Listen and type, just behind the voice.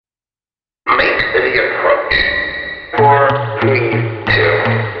the approach. 4, 3, 2,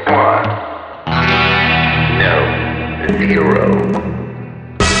 1. No. 0.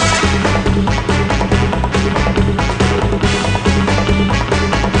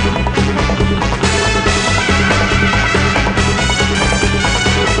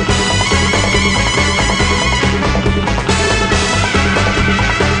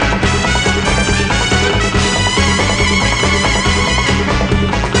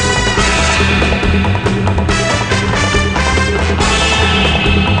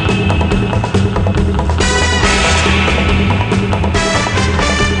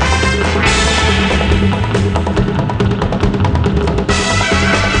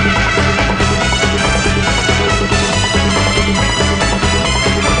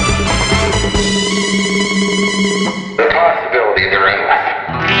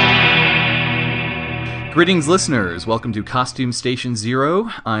 Greetings, listeners. Welcome to Costume Station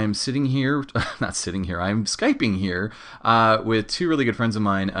Zero. I'm sitting here, not sitting here, I'm Skyping here with two really good friends of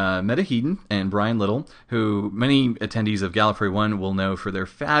mine, Meta Heaton and Brian Little, who many attendees of Gallifrey 1 will know for their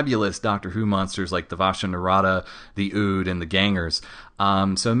fabulous Doctor Who monsters like the Vasha Narada, the Ood, and the Gangers.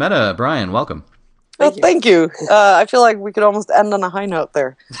 So Meta, Brian, welcome. Well, thank you. I feel like we could almost end on a high note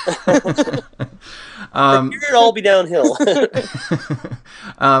there. From here it'll all be downhill.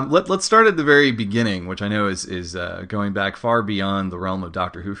 Let's start at the very beginning, which I know is going back far beyond the realm of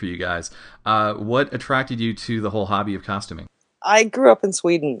Doctor Who for you guys. What attracted you to the whole hobby of costuming? I grew up in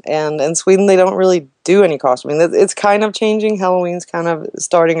Sweden, and in Sweden they don't really do any costuming. It's kind of changing. Halloween's kind of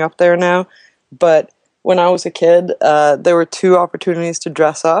starting up there now. But when I was a kid, there were two opportunities to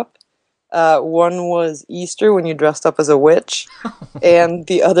dress up. One was Easter, when you dressed up as a witch, and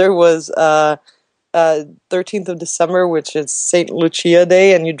the other was 13th of December, which is St. Lucia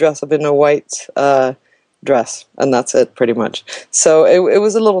Day, and you dress up in a white dress, and that's it, pretty much. So it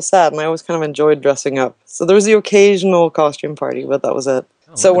was a little sad, and I always kind of enjoyed dressing up. So there was the occasional costume party, but that was it.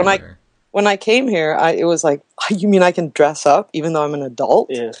 So when I came here, it was like, you mean I can dress up even though I'm an adult?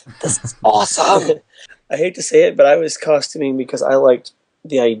 Yeah. This is awesome. I hate to say it, but I was costuming because I liked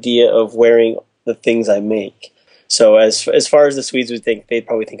the idea of wearing the things I make. So as far as the Swedes would think, they'd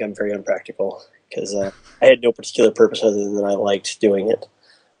probably think I'm very unpractical because I had no particular purpose other than I liked doing it.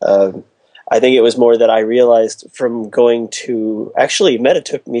 I think it was more that I realized from going to... Actually, Meta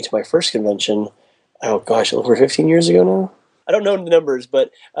took me to my first convention, oh gosh, over 15 years ago now? I don't know the numbers,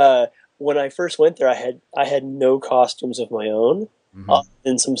 but when I first went there, I had no costumes of my own.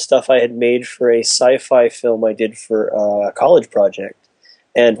 And some stuff I had made for a sci-fi film I did for a college project.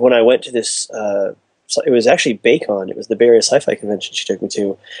 And when I went to this, it was actually Baycon. It was the Bay Area Sci-Fi Convention she took me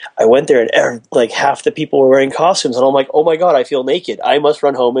to. I went there, and like half the people were wearing costumes, and I'm like, oh my god, I feel naked. I must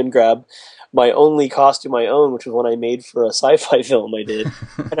run home and grab my only costume I own, which was one I made for a sci-fi film I did.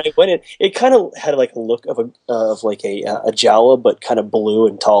 And I went in. It kind of had like a look of a Jawa, but kind of blue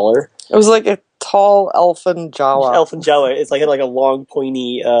and taller. It was like a tall elfin Jawa. Elfin Jawa. It's like had like a long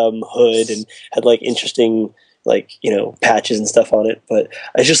pointy hood and had like interesting, like, you know, patches and stuff on it. But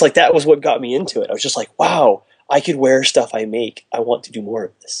I was just like, that was what got me into it. I was just like, wow, I could wear stuff I make. I want to do more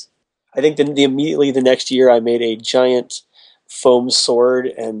of this. I think immediately the next year I made a giant foam sword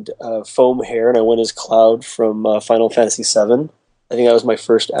and foam hair, and I went as Cloud from Final Fantasy VII. I think that was my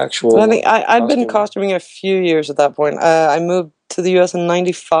first actual... I think I'd been costuming a few years at that point. I moved to the US in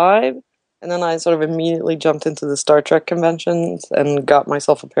 95, and then I sort of immediately jumped into the Star Trek conventions and got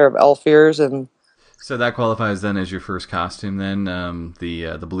myself a pair of elf ears. And so that qualifies then as your first costume then,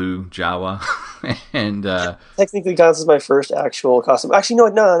 the blue Jawa. And technically counts as my first actual costume. Actually, no,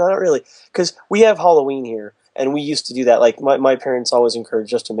 not really, because we have Halloween here, and we used to do that. Like my parents always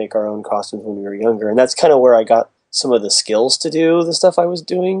encouraged us to make our own costumes when we were younger, and that's kind of where I got some of the skills to do the stuff I was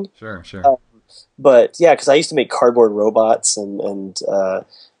doing. Sure. But yeah, because I used to make cardboard robots and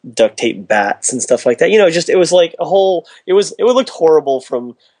duct tape bats and stuff like that. You know, just it was like a whole. It looked horrible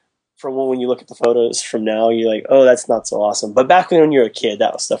from when you look at the photos from now. You're like, oh, that's not so awesome. But back when you were a kid,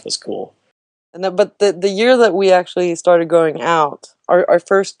 that stuff was cool. But the year that we actually started going out, our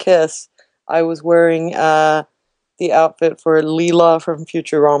first kiss, I was wearing the outfit for Leela from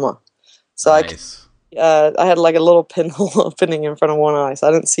Futurama. So nice. I had like a little pinhole opening in front of one eye, so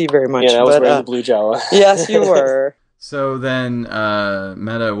I didn't see very much. Yeah, I was wearing the blue Jawa. Yes, you were. So then,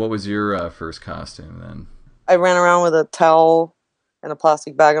 Meta, what was your first costume then? I ran around with a towel and a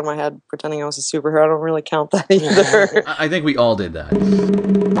plastic bag on my head, pretending I was a superhero. I don't really count that either. I think we all did that.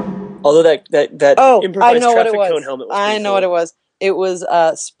 Although that improvised traffic cone helmet was I know what it was. It was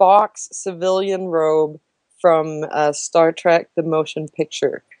Spock's civilian robe from Star Trek: The Motion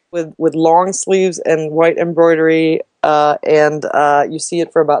Picture, with long sleeves and white embroidery and you see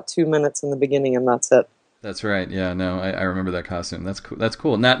it for about 2 minutes in the beginning, and that's it. That's right. Yeah, no, I remember that costume. That's cool. That's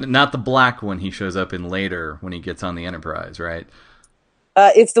cool. Not the black one he shows up in later when he gets on the Enterprise, right?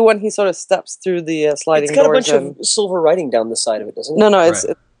 It's the one he sort of steps through the sliding It's got a doors bunch of silver writing down the side of it, doesn't it? No, it's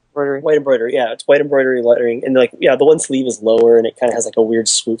Right. embroidery. White embroidery, yeah. It's white embroidery lettering. And, like, yeah, the one sleeve is lower, and it kind of has, like, a weird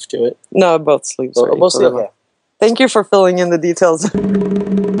swoop to it. No, both sleeves. So, are mostly equal. okay. Thank you for filling in the details.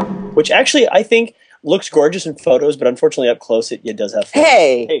 Which, actually, I think looks gorgeous in photos, but unfortunately up close it does have...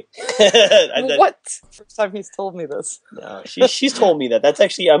 Hey! Hey! What? First time he's told me this. No, she's told me that. That's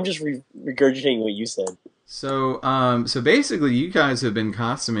actually... I'm just regurgitating what you said. So, so basically, you guys have been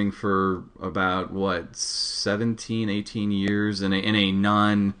costuming for about, what, 17, 18 years in a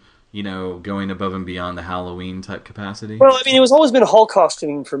non, going above and beyond the Halloween type capacity? Well, I mean, it was always been hall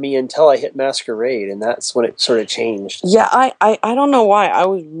costuming for me until I hit Masquerade, and that's when it sort of changed. Yeah, I don't know why. I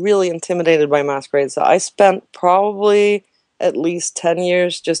was really intimidated by masquerades. So I spent probably at least 10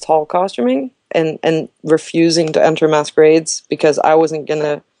 years just hall costuming and refusing to enter masquerades because I wasn't going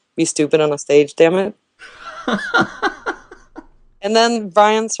to be stupid on a stage, damn it. And then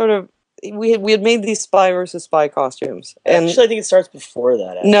Brian sort of we had made these spy versus spy costumes, and Actually, I think it starts before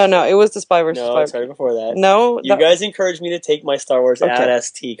that. Actually. no, it was the spy versus No, spy. it started before that. No, You guys encouraged me to take my Star Wars Okay. Ad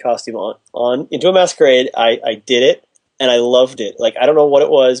ST costume on into a masquerade. I did it, and I loved it. Like, I don't know what it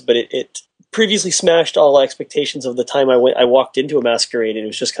was, but it previously smashed all expectations of the time I walked into a masquerade, and it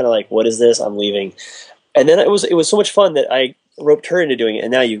was just kind of like, what is this? I'm leaving. And then it was so much fun that I roped her into doing it,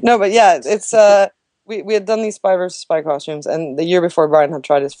 and now you... No, but yeah, it's we had done these spy versus spy costumes, and the year before Brian had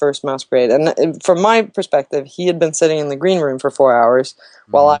tried his first masquerade, and from my perspective, he had been sitting in the green room for 4 hours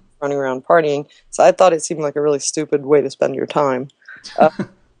while I was running around partying. So I thought it seemed like a really stupid way to spend your time.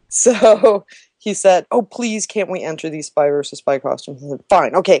 So he said, "Oh, please, can't we enter these spy versus spy costumes?" I said,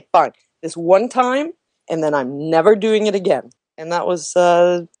 "Fine, okay, fine. This one time, and then I'm never doing it again." And that was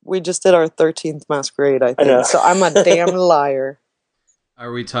we just did our 13th masquerade, I think. know. So I'm a damn liar.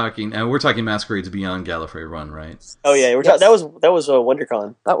 Are we talking? We're talking Masquerades Beyond Gallifrey Run, right? Oh yeah, Yes. that was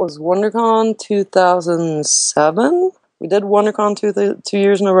WonderCon. That was WonderCon 2007. We did WonderCon 2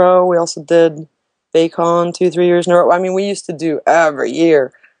 years in a row. We also did BayCon 2-3 years in a row. I mean, we used to do every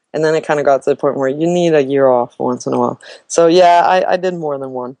year, and then it kind of got to the point where you need a year off once in a while. So yeah, I did more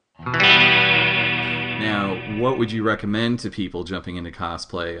than one. Now, what would you recommend to people jumping into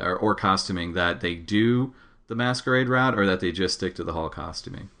cosplay or costuming, that they do the masquerade route or that they just stick to the hall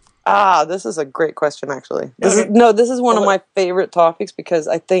costuming? This is a great question, actually. This is one of my favorite topics because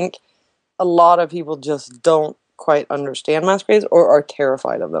I think a lot of people just don't quite understand masquerades or are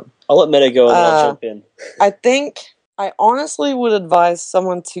terrified of them. I'll let Meta go and then I'll jump in. I honestly would advise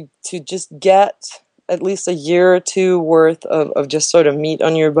someone to just get at least a year or two worth of just sort of meat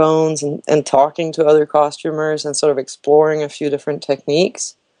on your bones and talking to other costumers and sort of exploring a few different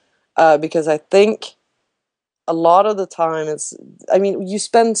techniques. Because I think a lot of the time you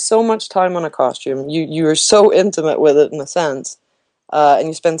spend so much time on a costume. You are so intimate with it in a sense. And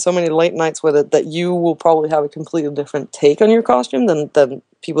you spend so many late nights with it that you will probably have a completely different take on your costume than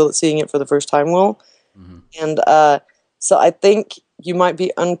people that seeing it for the first time will. Mm-hmm. And so I think you might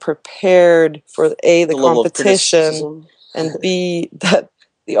be unprepared for A, the competition, and B, that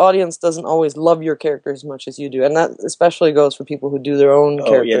the audience doesn't always love your character as much as you do. And that especially goes for people who do their own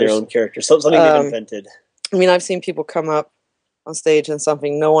characters. Yeah, their own characters. Something they've invented. I mean, I've seen people come up on stage and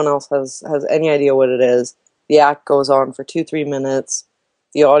something no one else has any idea what it is. The act goes on for 2-3 minutes.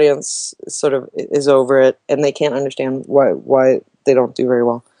 The audience sort of is over it, and they can't understand why they don't do very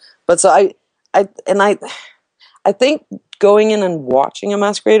well. But so I think going in and watching a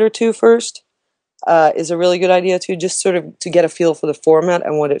masquerade or two first is a really good idea too, just sort of to get a feel for the format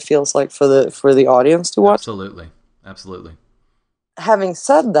and what it feels like for the audience to watch. Absolutely. Having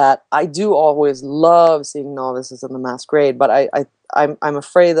said that, I do always love seeing novices in the masquerade, but I'm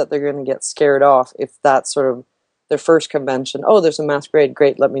afraid that they're going to get scared off if that's sort of their first convention. Oh, there's a masquerade,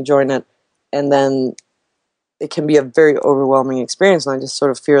 great, let me join it. And then it can be a very overwhelming experience, and I just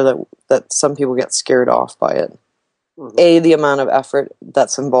sort of fear that some people get scared off by it. Mm-hmm. A, the amount of effort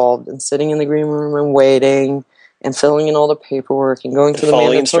that's involved in sitting in the green room and waiting and filling in all the paperwork and going to the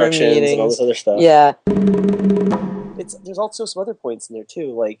mandatory meetings and all this other stuff. Yeah. There's also some other points in there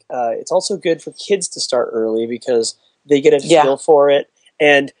too. Like it's also good for kids to start early because they get a feel for it,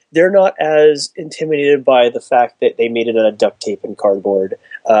 and they're not as intimidated by the fact that they made it out of duct tape and cardboard.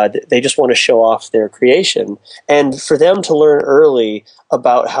 They just want to show off their creation, and for them to learn early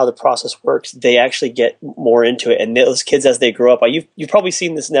about how the process works, they actually get more into it. And those kids, as they grow up, you've probably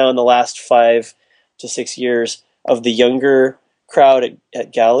seen this now in the last 5 to 6 years of the younger crowd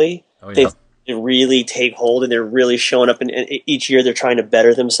at Galley. Oh, yeah. really take hold, and they're really showing up. And each year they're trying to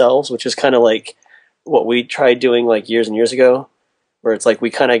better themselves, which is kind of like what we tried doing like years and years ago, where it's like we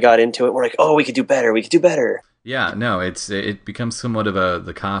kind of got into it. We're like, oh, we could do better. We could do better. Yeah, no, it becomes somewhat of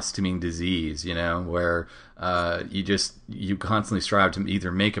the costuming disease, where you constantly strive to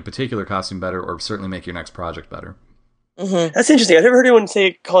either make a particular costume better or certainly make your next project better. Mm-hmm. That's interesting. I've never heard anyone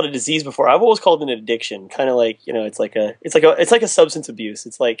call it a disease before. I've always called it an addiction. Kind of like, it's like a substance abuse.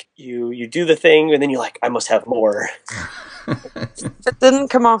 It's like you do the thing and then you're like, I must have more. If it didn't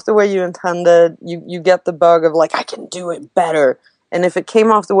come off the way you intended, you get the bug of like, I can do it better. And if it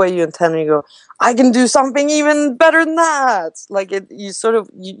came off the way you intended, you go, I can do something even better than that. Like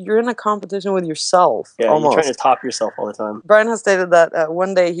you're in a competition with yourself. Yeah, almost. You're trying to top yourself all the time. Brian has stated that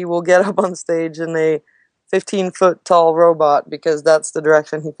one day he will get up on stage in a 15-foot tall robot because that's the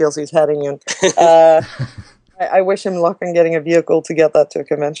direction he feels he's heading in. I wish him luck in getting a vehicle to get that to a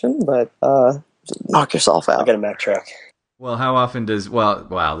convention, but knock yourself out. I'll get a Mack truck. Well, how often does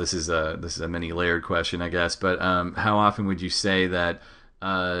wow, this is a many layered question, I guess, but how often would you say that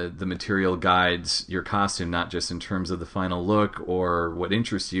the material guides your costume, not just in terms of the final look or what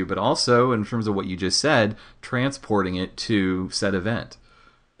interests you, but also in terms of what you just said, transporting it to said event?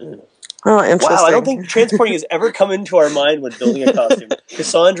 Oh, interesting. Wow, I don't think transporting has ever come into our mind when building a costume.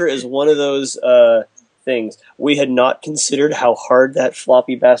 Cassandra is one of those things. We had not considered how hard that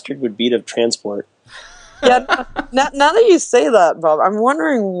floppy bastard would be to transport. Yeah, now that you say that, Bob, I'm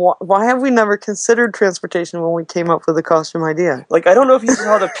wondering why have we never considered transportation when we came up with the costume idea? Like, I don't know if you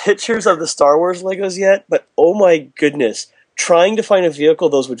saw the pictures of the Star Wars Legos yet, but oh my goodness. Trying to find a vehicle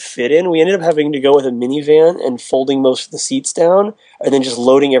those would fit in, we ended up having to go with a minivan and folding most of the seats down, and then just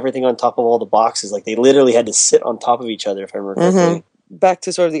loading everything on top of all the boxes. Like, they literally had to sit on top of each other, if I remember correctly. Back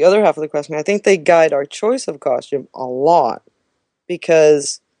to sort of the other half of the question, I think they guide our choice of costume a lot.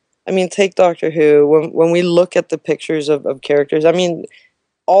 Because, I mean, take Doctor Who. When we look at the pictures of characters, I mean,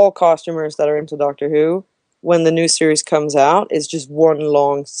 all costumers that are into Doctor Who, when the new series comes out, is just one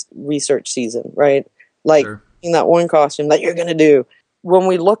long research season, right? Like, Sure. In that one costume that you're going to do. When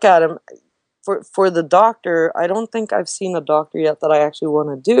we look at him, for the Doctor, I don't think I've seen a Doctor yet that I actually want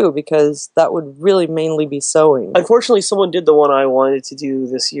to do, because that would really mainly be sewing. Unfortunately, someone did the one I wanted to do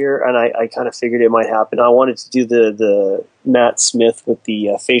this year, and I kind of figured it might happen. I wanted to do the Matt Smith with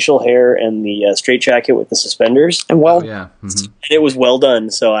the facial hair and the straitjacket with the suspenders. And well, Yeah. Mm-hmm. And it was well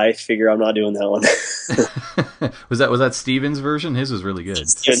done, so I figure I'm not doing that one. was that Steven's version? His was really good.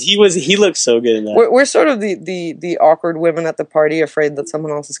 He looked so good in that. we're sort of the awkward women at the party, afraid that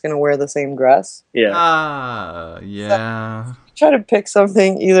someone else is going to wear the same dress. Yeah. Yeah. Try to pick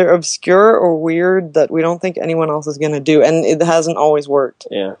something either obscure or weird that we don't think anyone else is going to do, and it hasn't always worked.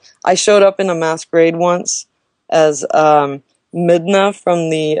 Yeah. I showed up in a masquerade once as Midna from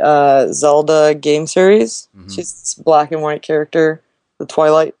the Zelda game series. Mm-hmm. She's this black and white character, the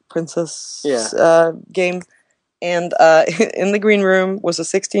Twilight Princess game. And in the green room was a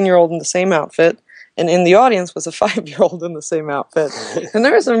 16-year-old in the same outfit, and in the audience was a 5-year-old in the same outfit. And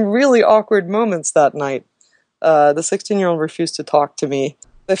there were some really awkward moments that night. The 16-year-old refused to talk to me.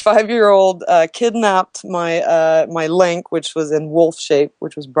 The 5-year-old kidnapped my Link, which was in wolf shape,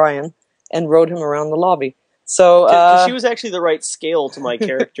 which was Brian, and rode him around the lobby. So she was actually the right scale to my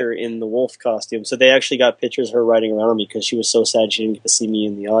character in the wolf costume, so they actually got pictures of her riding around me because she was so sad she didn't get to see me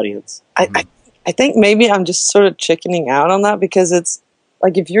in the audience. I think maybe I'm just sort of chickening out on that, because it's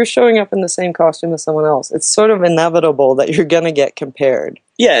like if you're showing up in the same costume as someone else, it's sort of inevitable that you're going to get compared.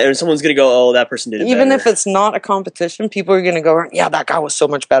 Yeah, and someone's going to go, oh, that person did it Even better. if it's not a competition, people are going to go, yeah, that guy was so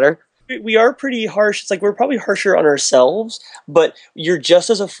much better. We are pretty harsh. It's like we're probably harsher on ourselves, but you're just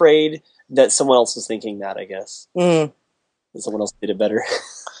as afraid that someone else is thinking that, I guess. Mm. That someone else did it better.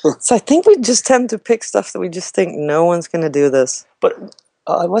 So I think we just tend to pick stuff that we just think no one's going to do this. But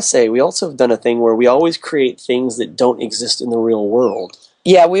I must say, we also have done a thing where we always create things that don't exist in the real world.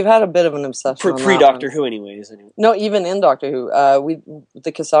 Yeah, we've had a bit of an obsession on that Pre-Doctor one. Who, anyways. No, even in Doctor Who.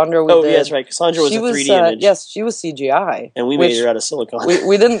 The Cassandra we Oh, did. yeah, that's right. Cassandra was She a 3D image. Yes, she was CGI. And we made her out of silicone.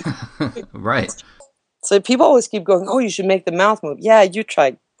 We didn't... Right. So people always keep going, oh, you should make the mouth move. Yeah, you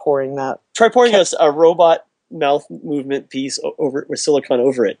tried pouring that. Try pouring a robot mouth movement piece over with silicone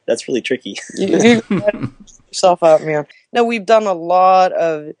over it. That's really tricky. You yourself out, man. No, we've done a lot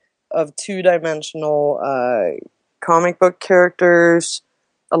of two-dimensional comic book characters,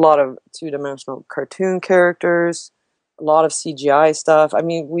 a lot of two-dimensional cartoon characters, a lot of CGI stuff. I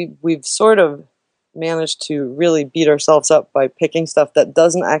mean, we've sort of managed to really beat ourselves up by picking stuff that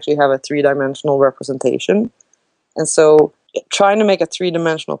doesn't actually have a three-dimensional representation. And so trying to make a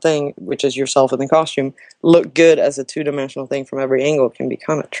three-dimensional thing, which is yourself in the costume, look good as a two-dimensional thing from every angle can be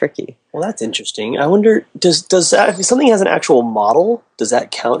kind of tricky. Well, that's interesting. I wonder, does that, if something has an actual model, does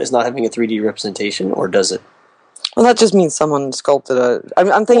that count as not having a 3D representation, or does it? Well, that just means someone sculpted a.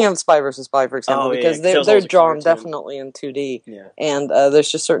 I'm thinking of Spy vs. Spy, for example, Oh, yeah, because 'cause that was they're always a drawn cartoon. definitely in 2D, Yeah. and there's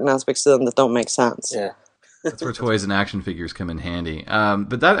just certain aspects to them that don't make sense. Yeah. That's where toys and action figures come in handy.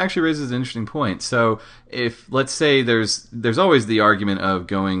 But that actually raises an interesting point. So, if let's say there's always the argument of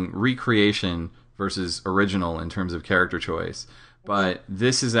going recreation versus original in terms of character choice. But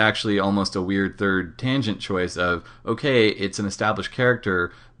this is actually almost a weird third tangent choice of, okay, it's an established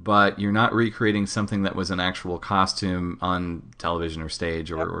character, but you're not recreating something that was an actual costume on television or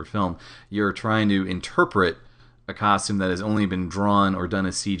stage or film. You're trying to interpret a costume that has only been drawn or done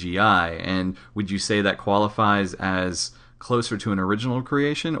as CGI. And would you say that qualifies as closer to an original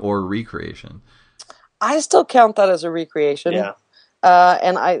creation or recreation? I still count that as a recreation. Yeah.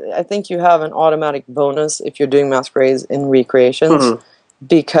 And I think you have an automatic bonus if you're doing masquerades in recreations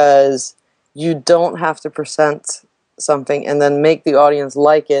because you don't have to present something and then make the audience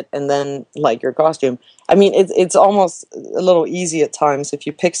like it and then like your costume. I mean, it's almost a little easy at times if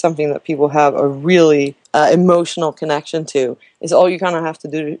you pick something that people have a really emotional connection to. Is all you kind of have to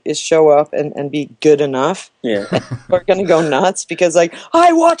do is show up and be good enough. Yeah. We're going to go nuts because, like,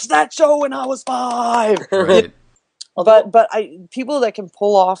 I watched that show when I was 5. Right. But people that can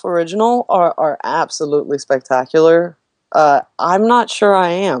pull off original are absolutely spectacular. I'm not sure I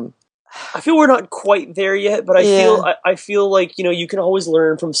am. I feel we're not quite there yet, but I feel like, you know, you can always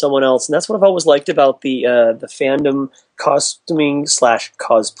learn from someone else, and that's what I've always liked about the fandom costuming /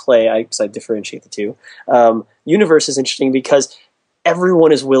 cosplay. Because I differentiate the two. Universe is interesting because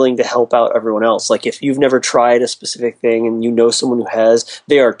everyone is willing to help out everyone else. Like if you've never tried a specific thing and you know someone who has,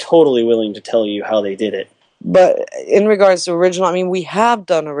 they are totally willing to tell you how they did it. But in regards to original, I mean, we have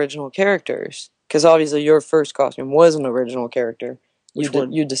done original characters because obviously your first costume was an original character. Which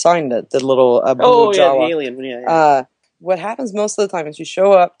one? You designed it, the little blue Oh, yeah, Jawa. the alien. Yeah. What happens most of the time is you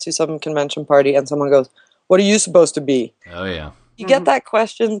show up to some convention party and someone goes, "What are you supposed to be?" Oh, yeah. You get that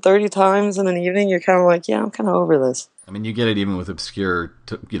question 30 times in an evening, you're kind of like, yeah, I'm kind of over this. I mean, you get it even with obscure,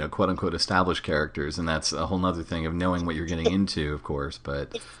 quote-unquote established characters, and that's a whole nother thing of knowing what you're getting into, of course,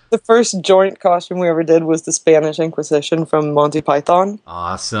 but... The first joint costume we ever did was the Spanish Inquisition from Monty Python.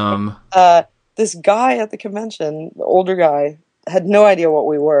 Awesome. This guy at the convention, the older guy, had no idea what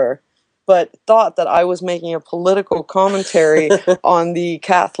we were, but thought that I was making a political commentary on the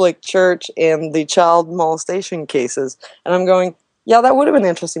Catholic Church and the child molestation cases. And I'm going, yeah, that would have been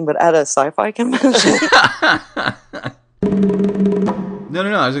interesting, but at a sci-fi convention? No.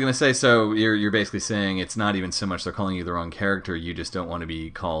 I was going to say, so you're basically saying it's not even so much they're calling you the wrong character, you just don't want to be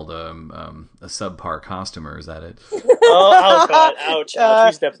called a subpar costumer, is that it? Oh, God. Ouch.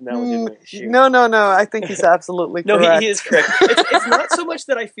 We stepped in that one, didn't we? Shoot. No. I think he's absolutely No, correct. he is correct. It's not so much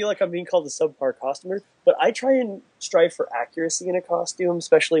that I feel like I'm being called a subpar costumer, but I try and strive for accuracy in a costume,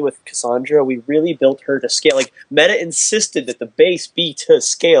 especially with Cassandra. We really built her to scale. Like, Meta insisted that the base be to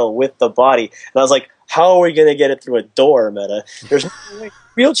scale with the body. And I was like, how are we going to get it through a door, Meta? There's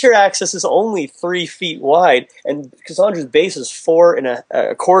wheelchair access is only 3 feet wide, and Cassandra's base is 4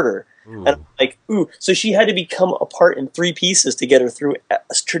 1/4. Ooh. And I'm like, so she had to become apart in 3 pieces to get her through a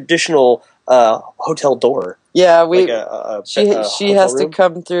traditional hotel door. Yeah, she hotel has to room.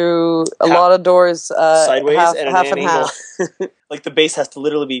 come through a lot of doors Sideways half and and an angle. half. Like the base has to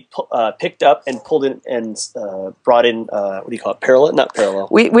literally be picked up and pulled in and brought in. What do you call it? Parallel? Not parallel.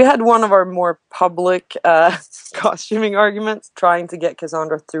 We had one of our more public costuming arguments trying to get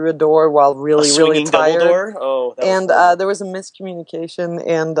Cassandra through a door while really swinging tired. double door. Oh, that And was horrible. there was a miscommunication,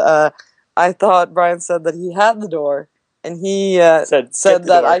 and I thought Brian said that he had the door, and he Said, said "Get the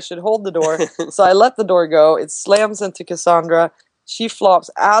that door." I should hold the door. So I let the door go. It slams into Cassandra. She flops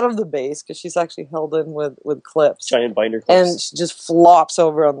out of the base because she's actually held in with clips. Giant binder clips. And she just flops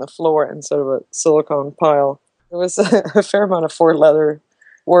over on the floor instead of a silicone pile. There was a fair amount of four letter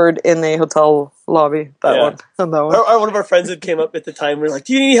word in a hotel lobby. That Yeah. one. On that one. One of our friends that came up at the time, we were like,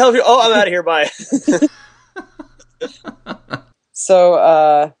 "Do you need help here?" "Oh, I'm out of here. Bye."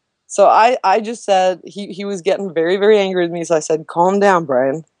 So I just said he was getting very, very angry with me. So I said, "Calm down,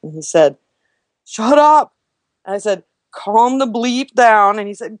 Brian." And he said, "Shut up." And I said, "Calm the bleep down." And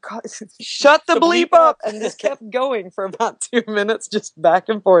he said, "Shut the bleep up." And this kept going for about 2 minutes, just back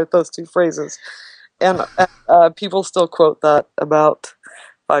and forth, those two phrases. And people still quote that about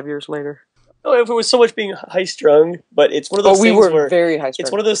 5 years later. Oh, if it was so much being high strung, but it's one of those we things were where very high strung.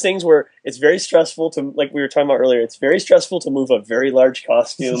 it's one of those things where it's very stressful to, like we were talking about earlier, it's very stressful to move a very large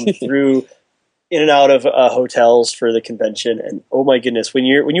costume through in and out of hotels for the convention, and oh my goodness, when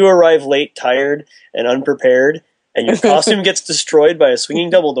you arrive late, tired, and unprepared, and your costume gets destroyed by a swinging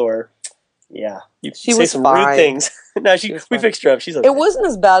double door, yeah, you She say was some fine. rude things. No, She was we fine. fixed her up. She's okay. It wasn't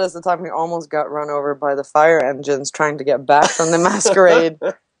as bad as the time we almost got run over by the fire engines trying to get back from the masquerade.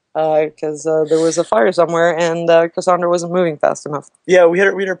 Because there was a fire somewhere, and Cassandra wasn't moving fast enough. Yeah, we had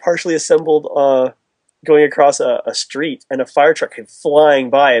her partially assembled going across a street, and a fire truck came flying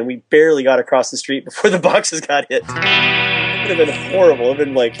by, and we barely got across the street before the boxes got hit. It would have been horrible. It would have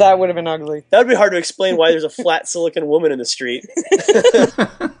been like, That would have been ugly. that would be hard to explain why there's a flat silicon woman in the street.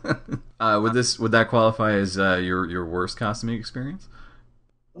 Would that qualify as your worst costuming experience?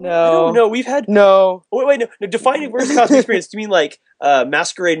 I don't know. We've had No. wait, no. Define your worst costume experience. Do you mean like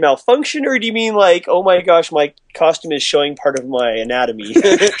masquerade malfunction, or do you mean like, oh my gosh, my costume is showing part of my anatomy?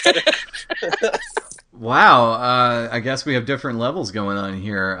 Wow, I guess we have different levels going on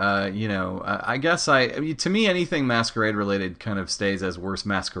here. I guess to me, anything masquerade related kind of stays as worst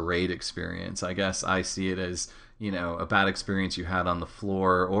masquerade experience. I guess I see it as, a bad experience you had on the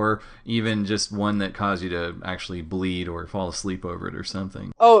floor, or even just one that caused you to actually bleed or fall asleep over it or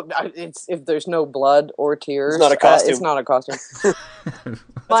something. Oh, it's if there's no blood or tears. It's not a costume. It's not a costume.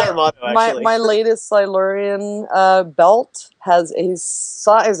 That's our motto, actually. My latest Silurian belt has a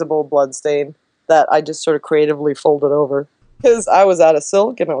sizable blood stain that I just sort of creatively folded over. Because I was out of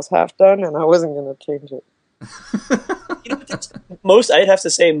silk and I was half done and I wasn't going to change it. I'd have to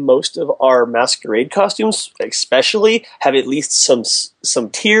say most of our masquerade costumes, especially, have at least some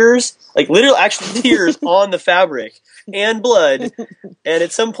tears, like literal actual tears on the fabric and blood. And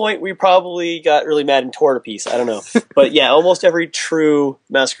at some point, we probably got really mad and tore it a piece. I don't know, but yeah, almost every true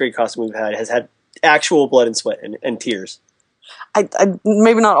masquerade costume we've had has had actual blood and sweat and tears. I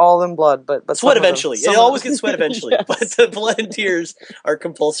maybe not all in blood, but Sweat some of them. eventually. Some It of always them. gets sweat eventually, Yes. but the blood and tears are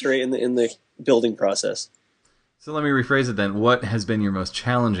compulsory in the building process. So let me rephrase it then. What has been your most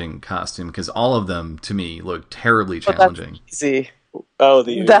challenging costume? Because all of them, to me, look terribly But challenging. that's easy. Oh,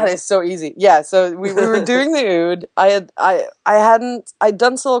 That is so easy. Yeah, so we were doing the Ood. I'd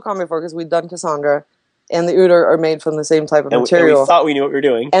done Silicon before because we'd done Cassandra, and the Ood are made from the same type of and material. we thought we knew what we were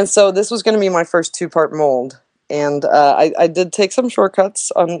doing. And so this was going to be my first 2-part mold. And I did take some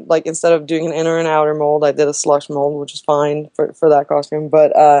shortcuts on, like, instead of doing an inner and outer mold, I did a slush mold, which is fine for that costume.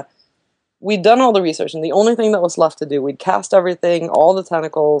 But we'd done all the research, and the only thing that was left to do, we'd cast everything, all the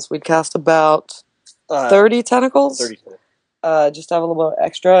tentacles. We'd cast about 30 tentacles. 30. Just to have a little bit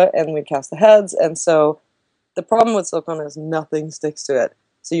extra, and we'd cast the heads. And so the problem with silicone is nothing sticks to it.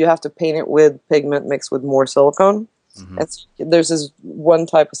 So you have to paint it with pigment mixed with more silicone. Mm-hmm. There's this one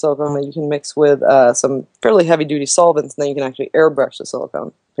type of silicone that you can mix with some fairly heavy-duty solvents, and then you can actually airbrush the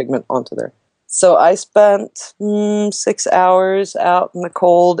silicone pigment onto there. So I spent 6 hours out in the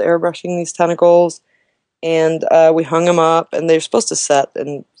cold airbrushing these tentacles, and we hung them up, and they're supposed to set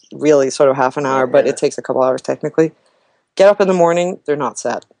in really sort of half an hour, but it takes a couple hours technically. Get up in the morning, they're not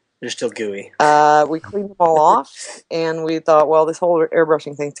set. They're still gooey. We cleaned them all off, and we thought, well, this whole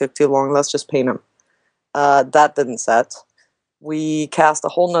airbrushing thing took too long. Let's just paint them. That didn't set. We cast a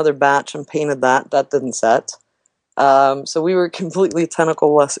whole nother batch and painted that. That didn't set. So we were completely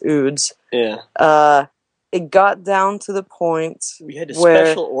tentacle-less Oods. Yeah. It got down to the point We had to where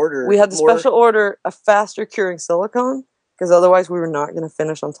special order. we had to more- special order a faster curing silicone, because otherwise we were not going to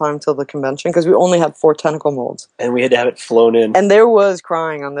finish on time till the convention, because we only had 4 tentacle molds. and we had to have it flown in. And there was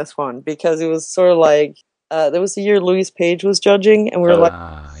crying on this one, because it was sort of like, there was the year Louise Page was judging, and we were like,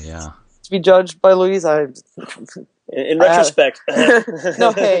 Yeah. to be judged by Louise, In retrospect,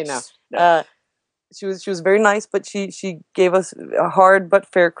 no. She was very nice, but she gave us a hard but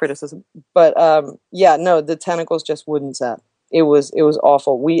fair criticism. But the tentacles just wouldn't set. It was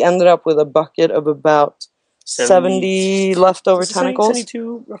awful. We ended up with a bucket of about 70 leftover tentacles.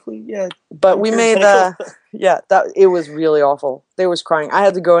 72 roughly, yeah. But we made Tentacles. that it was really awful. They was crying. I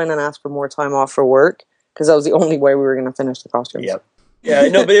had to go in and ask for more time off for work, because that was the only way we were going to finish the costumes. Yep. Yeah,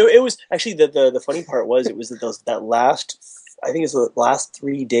 no, but it was actually the funny part was that last, I think it's the last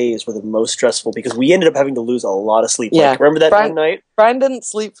 3 days were the most stressful, because we ended up having to lose a lot of sleep. Yeah. Like, remember that one night? Brian didn't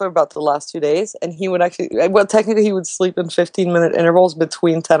sleep for about the last 2 days, and he would technically he would sleep in 15-minute intervals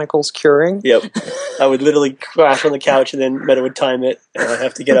between tentacles curing. Yep. I would literally crash on the couch, and then Meta would time it, and I'd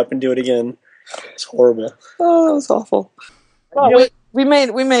have to get up and do it again. It's horrible. Oh, that was awful. Oh, We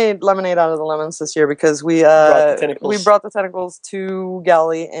made lemonade out of the lemons this year, because we brought the tentacles to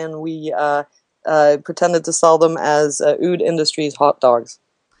Galley, and we pretended to sell them as Ood Industries hot dogs.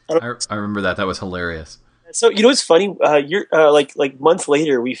 I remember that. That was hilarious. So you know what's funny? You're like months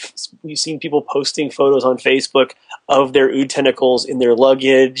later, we've seen people posting photos on Facebook of their ood tentacles in their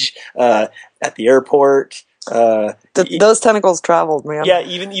luggage at the airport. Those tentacles traveled, man. Yeah,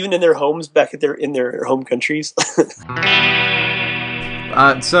 even in their homes back at in their home countries.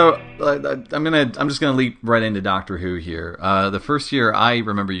 I'm just gonna leap right into Doctor Who here. The first year I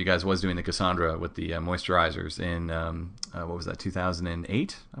remember you guys was doing the Cassandra with the moisturizers in what was that,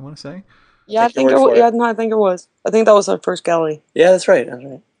 2008? I want to say. Yeah, I think it was. Yeah, no, I think it was. I think that was our first galley. Yeah, that's right. That's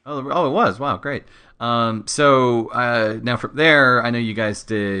right. Oh, it was. Wow, great. So now from there, I know you guys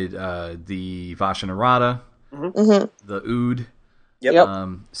did the Vasha Narada, the Ood. Yep.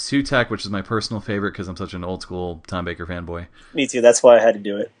 Sutek, which is my personal favorite because I'm such an old school Tom Baker fanboy. Me too. That's why I had to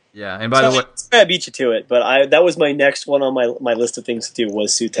do it. Yeah, and by the way, I beat you to it, but that was my next one on my list of things to do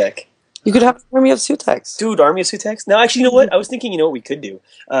was Sutek. You could have an army of Suteks. Dude, army of Suteks? No, actually, you know what? I was thinking, you know what we could do?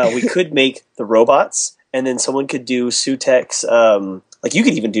 We could make the robots, and then someone could do Sutek's, like you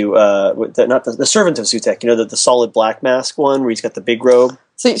could even do, not the Servant of Sutek, you know, the solid black mask one where he's got the big robe.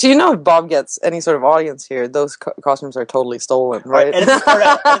 So you know if Bob gets any sort of audience here, those costumes are totally stolen, right? And it's hard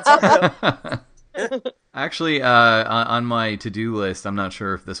out. Actually, on my to-do list, I'm not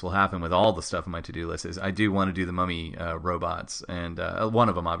sure if this will happen with all the stuff on my to-do list, is I do want to do the mummy robots, and one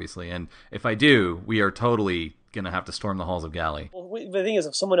of them, obviously. And if I do, we are totally going to have to storm the halls of Galley. Well, the thing is,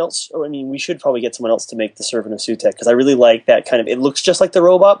 if someone else, or I mean, we should probably get someone else to make the Servant of Sutek, because I really like that kind of, it looks just like the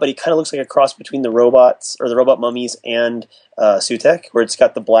robot, but he kind of looks like a cross between the robots, or the robot mummies, and Sutek, where it's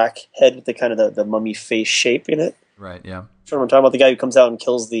got the black head with the kind of the mummy face shape in it. Right, yeah. Sure, I'm talking about the guy who comes out and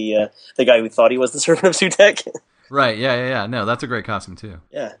kills the guy who thought he was the Servant of Sutek. Right, yeah. No, that's a great costume too.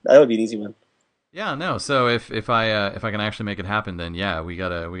 Yeah, that would be an easy one. Yeah, no. So if I can actually make it happen, then yeah, we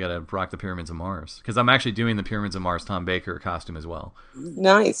gotta rock the Pyramids of Mars, because I'm actually doing the Pyramids of Mars Tom Baker costume as well.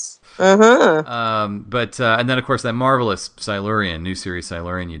 Nice. But and then of course that marvelous Silurian new series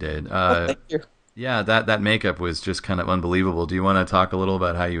Silurian you did. Thank you. Yeah, that makeup was just kind of unbelievable. Do you want to talk a little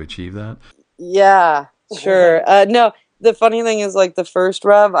about how you achieved that? Yeah, sure. No, the funny thing is, like, the first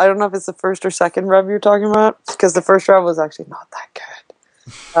rev, I don't know if it's the first or second rev you're talking about, because the first rev was actually not that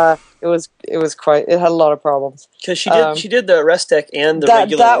good. It was quite. It had a lot of problems. Because she did the Restec and the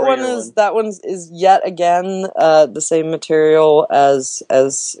regular that one is yet again the same material as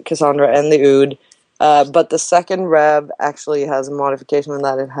Cassandra and the Ood, but the second rev actually has a modification in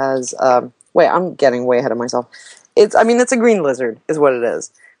that it has. Wait, I'm getting way ahead of myself. It's a green lizard is what it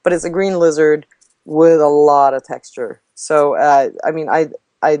is, but it's a green lizard with a lot of texture. So I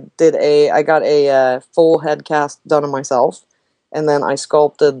got a full head cast done on myself. And then I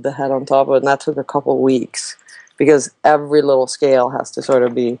sculpted the head on top of it, and that took a couple weeks because every little scale has to sort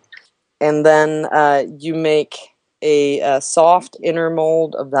of be. And then you make a soft inner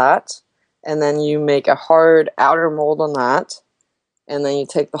mold of that, and then you make a hard outer mold on that, and then you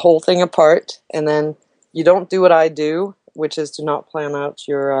take the whole thing apart, and then you don't do what I do, which is to not plan out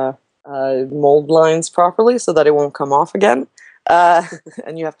your mold lines properly so that it won't come off again,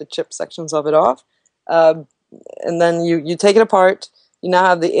 and you have to chip sections of it off. And then you take it apart. You now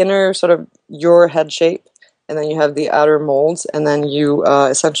have the inner sort of your head shape, and then you have the outer molds, and then you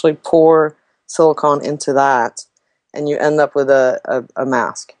essentially pour silicone into that, and you end up with a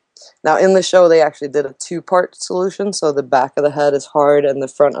mask. Now, in the show, they actually did a 2-part solution, so the back of the head is hard and the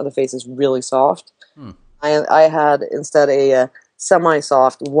front of the face is really soft. I had instead a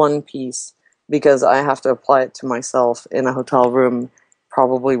semi-soft one piece because I have to apply it to myself in a hotel room,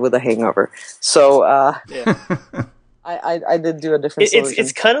 probably with a hangover. So yeah. I did do a different solution.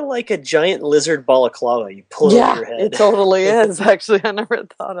 It's kind of like a giant lizard balaclava. You pull it over your head. It totally is. Actually, I never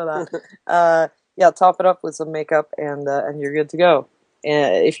thought of that. Yeah, top it up with some makeup, and you're good to go.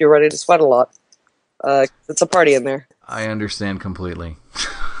 And if you're ready to sweat a lot, it's a party in there. I understand completely.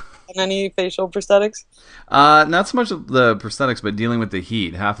 And any facial prosthetics? Not so much of the prosthetics, but dealing with the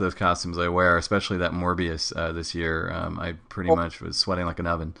heat. Half of those costumes I wear, especially that Morbius this year, I pretty much was sweating like an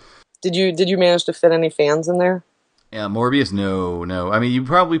oven. Did you manage to fit any fans in there? Yeah, Morbius, no. I mean,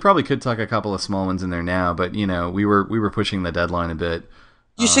 we probably could tuck a couple of small ones in there now, but you know, we were pushing the deadline a bit.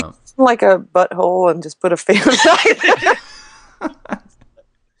 You should like a butthole and just put a fan.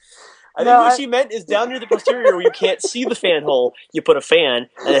 I think what she meant is down near the posterior where you can't see the fan hole, you put a fan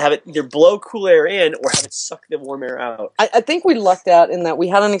and then have it either blow cool air in or have it suck the warm air out. I think we lucked out in that we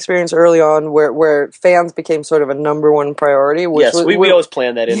had an experience early on where fans became sort of a number one priority. Yes, we always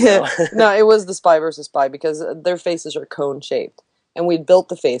planned that in. Yeah, no, it was the Spy versus Spy because their faces are cone shaped. And we'd built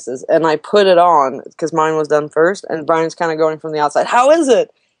the faces and I put it on because mine was done first and Brian's kind of going from the outside, how is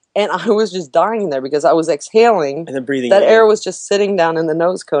it? And I was just dying there because I was exhaling. And then breathing that air was just sitting down in the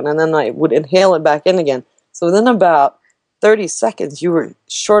nose cone. And then I would inhale it back in again. So within about 30 seconds, you were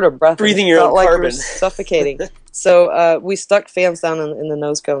short of breath. Breathing and your felt own like carbon. you were suffocating. So we stuck fans down in the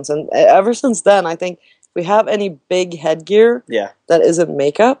nose cones. And ever since then, I think if we have any big headgear Yeah. that isn't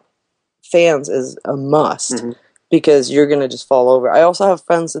makeup, fans is a must Mhm. because you're going to just fall over. I also have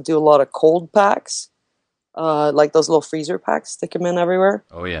friends that do a lot of cold packs, like those little freezer packs, stick them in everywhere.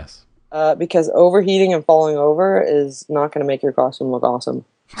 Oh yes. Because overheating and falling over is not going to make your costume look awesome.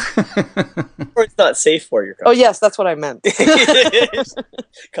 Or it's not safe for your Oh, costume. yes, that's what I meant.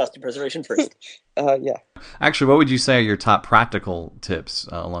 Costume preservation first. Yeah. Actually, what would you say are your top practical tips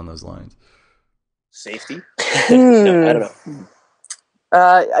along those lines? Safety? No, I don't know.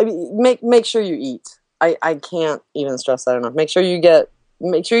 I mean, make sure you eat. I can't even stress that enough. Make sure you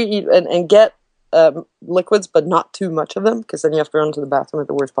eat and get liquids, but not too much of them, because then you have to run to the bathroom at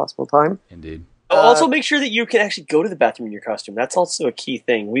the worst possible time. Indeed. Also, make sure that you can actually go to the bathroom in your costume. That's also a key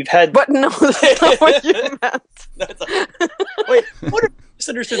thing. We've had. But no, that's not what you meant. Wait, what if I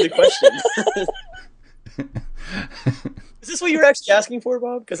misunderstood the question? Is this what you were actually asking for,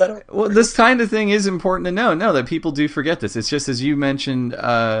 Bob? Because I don't. Well, this kind of thing is important to know. No, that people do forget this. It's just as you mentioned,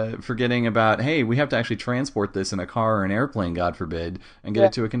 forgetting about, hey, we have to actually transport this in a car or an airplane, God forbid, and get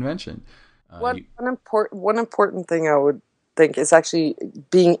it to a convention. One important thing I would think is actually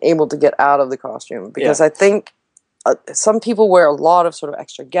being able to get out of the costume, because I think some people wear a lot of sort of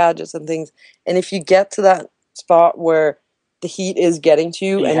extra gadgets and things, and if you get to that spot where the heat is getting to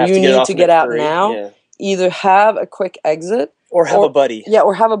you and you need to get out now, either have a quick exit or have a buddy. Yeah,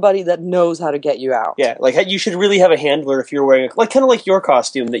 or have a buddy that knows how to get you out. Yeah, like you should really have a handler if you're wearing like kind of like your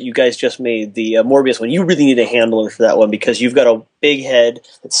costume that you guys just made, the Morbius one. You really need a handler for that one because you've got a big head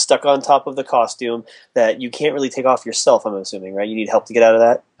that's stuck on top of the costume that you can't really take off yourself, I'm assuming, right? You need help to get out of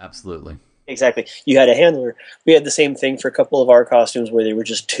that? Absolutely. Exactly. You had a handler. We had the same thing for a couple of our costumes where they were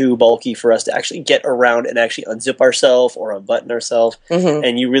just too bulky for us to actually get around and actually unzip ourselves or unbutton ourselves. Mm-hmm.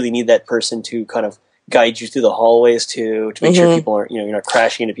 And you really need that person to kind of guide you through the hallways to make sure people aren't, you're not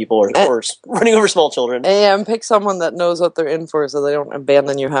crashing into people or running over small children. And pick someone that knows what they're in for so they don't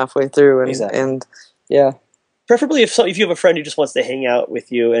abandon you halfway through. And yeah. Preferably if you have a friend who just wants to hang out with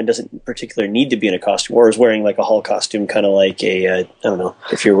you and doesn't particularly need to be in a costume or is wearing like a Hall costume, kind of like I don't know,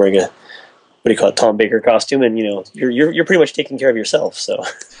 if you're wearing a, what do you call it, Tom Baker costume, and you're pretty much taking care of yourself. So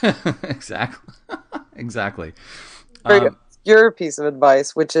exactly. Exactly. Your piece of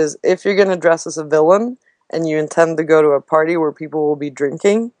advice, which is if you're going to dress as a villain and you intend to go to a party where people will be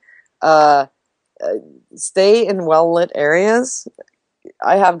drinking, stay in well-lit areas.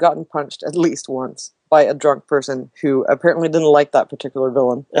 I have gotten punched at least once by a drunk person who apparently didn't like that particular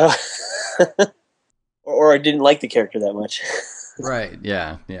villain. Or I didn't like the character that much. Right.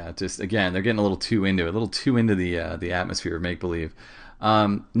 Yeah. Yeah. Just again, they're getting a little too into it, a little too into the atmosphere of make believe.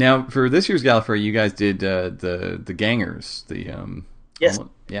 Now, for this year's Gallifrey, you guys did the gangers. Yes.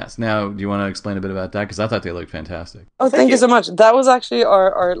 Yes. Now, do you want to explain a bit about that? Because I thought they looked fantastic. Oh, thank you so much. That was actually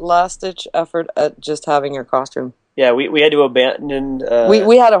our last-ditch effort at just having your costume. Yeah, we had to abandon...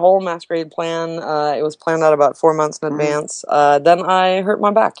 We had a whole masquerade plan. It was planned out about 4 months in advance. Then I hurt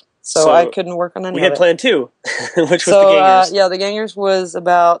my back, so I couldn't work on any of it. We had plan 2, which was the gangers. The gangers was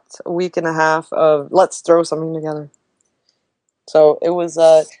about a week and a half of let's throw something together. So it was.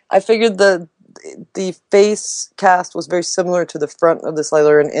 I figured the face cast was very similar to the front of the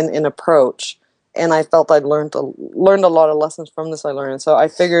Silurian in approach, and I felt I'd learned a lot of lessons from the Silurian. So I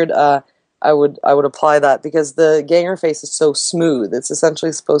figured I would apply that because the ganger face is so smooth. It's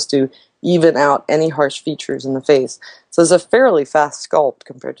essentially supposed to even out any harsh features in the face. So it's a fairly fast sculpt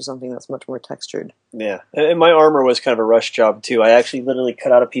compared to something that's much more textured. Yeah, and my armor was kind of a rush job too. I actually literally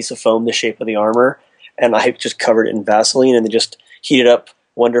cut out a piece of foam the shape of the armor, and I just covered it in Vaseline and then just heated up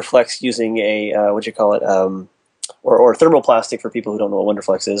Wonderflex using a or thermoplastic for people who don't know what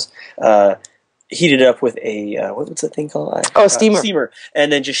Wonderflex is. Heated it up with a what's that thing called? A steamer. Steamer,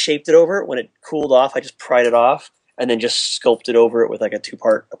 and then just shaped it over. When it cooled off, I just pried it off, and then just sculpted over it with like a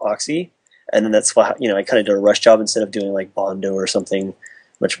 2-part epoxy. And then that's why I kind of did a rush job instead of doing like Bondo or something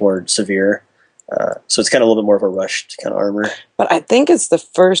much more severe. So it's kind of a little bit more of a rushed kind of armor. But I think it's the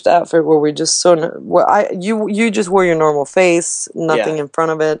first outfit where we just you just wore your normal face, nothing in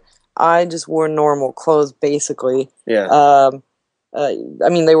front of it. I just wore normal clothes basically. Yeah. I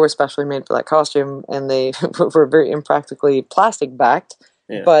mean, they were specially made for that costume, and they were very impractically plastic backed.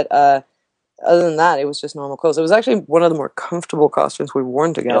 Yeah. But other than that, it was just normal clothes. It was actually one of the more comfortable costumes we've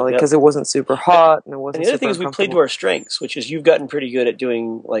worn together because it wasn't super hot and it wasn't. And the other thing is we played to our strengths, which is you've gotten pretty good at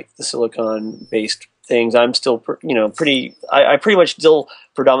doing like the silicone based things. I'm still pretty. I pretty much still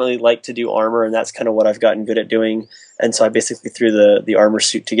predominantly like to do armor, and that's kind of what I've gotten good at doing. And so I basically threw the armor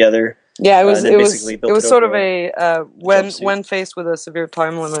suit together. Yeah, it was and then it was basically it built was it sort over of when jumpsuit. faced with a severe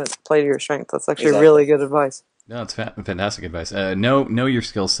time limit, play to your strength. That's actually Exactly. really good advice. No, it's fantastic advice. Know your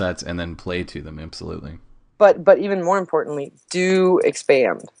skill sets and then play to them. Absolutely. But even more importantly, do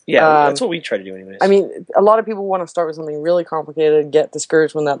expand. Yeah, that's what we try to do anyways. I mean, a lot of people want to start with something really complicated, get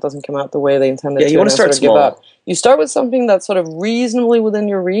discouraged when that doesn't come out the way they intended Yeah, to, you wanna and then start sort of give small. up. You start with something that's sort of reasonably within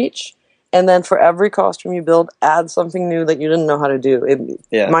your reach, and then for every costume you build, add something new that you didn't know how to do. It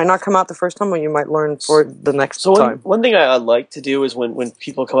Yeah. might not come out the first time, but you might learn for the next So time. one thing I like to do is when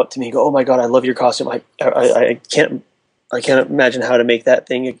people come up to me and go, "Oh my god, I love your costume. I can't imagine how to make that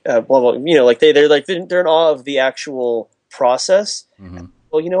thing." Blah blah. You know, like they're in awe of the actual process. Mm-hmm.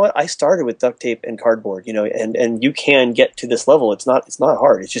 Well, you know what? I started with duct tape and cardboard. You know, and you can get to this level. It's not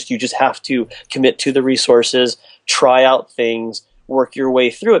hard. It's just you just have to commit to the resources, try out things, work your way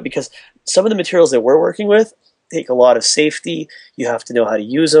through it. Because some of the materials that we're working with take a lot of safety. You have to know how to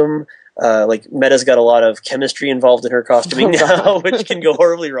use them. Like Meta's got a lot of chemistry involved in her costuming now, which can go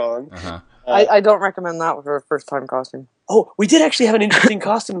horribly wrong. Uh-huh. I don't recommend that for a first-time costume. Oh, we did actually have an interesting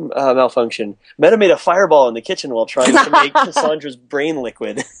costume malfunction. Meta made a fireball in the kitchen while trying to make Cassandra's brain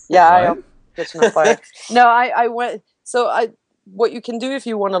liquid. Yeah, I What? am kitchen on fire. No, I went. So what you can do if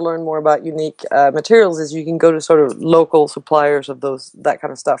you want to learn more about unique materials is you can go to sort of local suppliers of that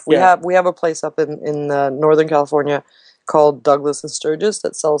kind of stuff. We Yeah. have a place up in Northern California called Douglas and Sturgis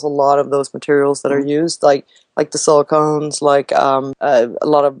that sells a lot of those materials that are used, like the silicones, like a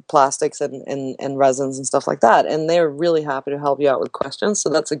lot of plastics and resins and stuff like that. And they're really happy to help you out with questions. So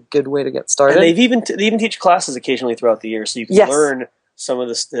that's a good way to get started. And they even teach classes occasionally throughout the year, so you can Yes. learn some of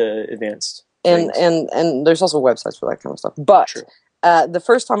the advanced and things. and there's also websites for that kind of stuff. But True. the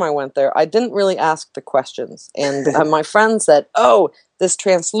first time I went there, I didn't really ask the questions, and my friend said, "Oh, this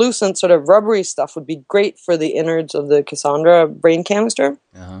translucent sort of rubbery stuff would be great for the innards of the Cassandra brain canister."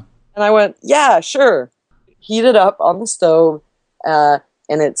 Uh-huh. And I went, "Yeah, sure." Heat it up on the stove, and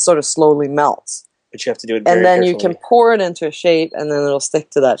it sort of slowly melts. But you have to do it very And then you carefully. can pour it into a shape, and then it'll stick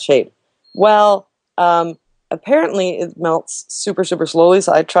to that shape. Well, apparently it melts super, super slowly,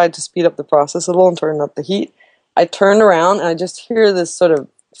 so I tried to speed up the process a little and turn up the heat. I turned around, and I just hear this sort of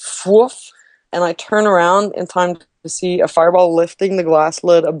whoof, and I turn around in time to see a fireball lifting the glass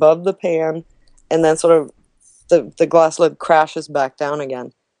lid above the pan, and then sort of the glass lid crashes back down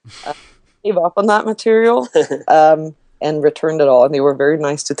again. Gave up on that material and returned it all, and they were very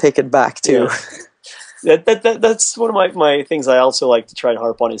nice to take it back to. Yeah. That's one of my things I also like to try and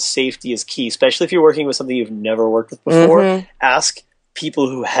harp on is safety is key, especially if you're working with something you've never worked with before. Mhm. Ask people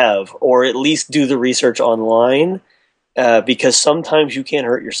who have, or at least do the research online, because sometimes you can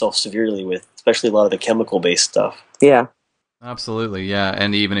hurt yourself severely with, especially a lot of the chemical-based stuff. Yeah. Absolutely, yeah.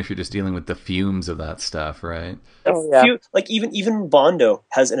 And even if you're just dealing with the fumes of that stuff, right? Oh, yeah. Like even Bondo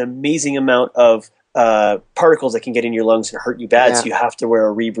has an amazing amount of particles that can get in your lungs and hurt you bad. Yeah. So you have to wear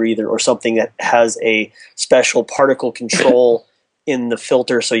a rebreather or something that has a special particle control in the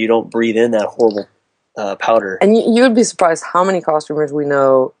filter, so you don't breathe in that horrible powder. And you would be surprised how many costumers we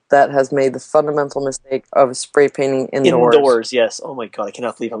know that has made the fundamental mistake of spray painting indoors. Indoors, yes. Oh my god, I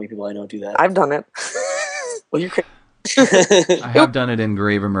cannot believe how many people I know do that. I've done it. Well, you're crazy. I have done it in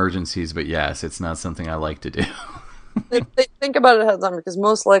grave emergencies, but yes, it's not something I like to do. they think about it ahead of time because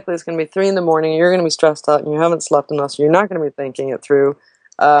most likely it's going to be 3 a.m. and you're going to be stressed out and you haven't slept enough, so you're not going to be thinking it through.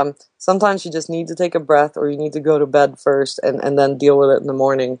 Sometimes you just need to take a breath, or you need to go to bed first and then deal with it in the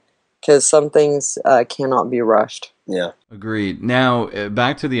morning, because some things cannot be rushed. Yeah. Agreed. Now,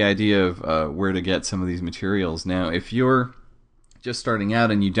 back to the idea of where to get some of these materials. Now, if you're just starting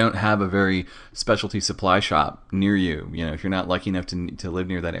out and you don't have a very specialty supply shop near you, if you're not lucky enough to live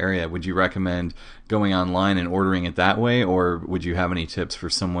near that area, would you recommend going online and ordering it that way, or would you have any tips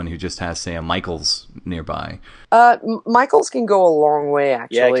for someone who just has, say, a Michael's nearby? Michael's can go a long way,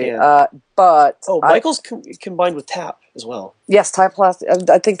 actually. Yeah, it can. But Michael's combined with Tap as well. yes, Type Plastic.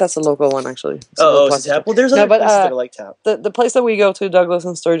 I think that's a local one, actually. It's a local It's plastic Tap. store. Well, there's No, other but, places that are like Tap. The place that we go to, Douglas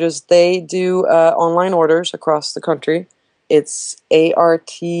and Sturgis, they do online orders across the country. It's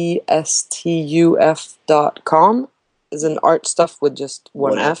artstuf.com. Is an art stuff with just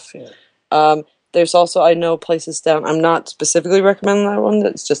one F. Yeah. There's also, I know, places down. I'm not specifically recommending that one.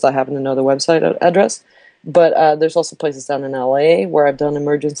 It's just I happen to know the website address. But there's also places down in LA where I've done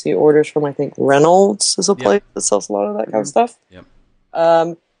emergency orders from. I think Reynolds is a place that sells a lot of that kind of stuff. Yep.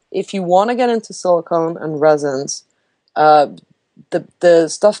 If you want to get into silicone and resins, the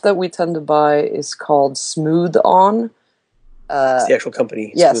stuff that we tend to buy is called Smooth On. It's the actual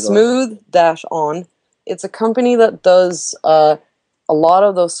company. Yeah, Smooth Smooth-On. It's a company that does a lot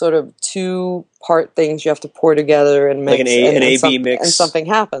of those sort of 2-part things you have to pour together and mix. Like an A-B and mix. And something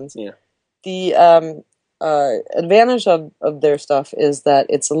happens. Yeah. The advantage of their stuff is that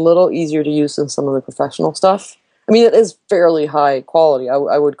it's a little easier to use than some of the professional stuff. I mean, it is fairly high quality.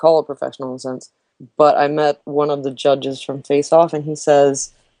 I would call it professional in a sense. But I met one of the judges from Face Off, and he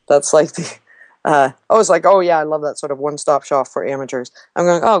says that's like the. I was like, oh yeah, I love that sort of one-stop shop for amateurs. I'm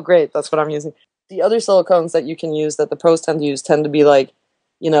going, oh great, that's what I'm using. The other silicones that you can use that the pros tend to use tend to be like,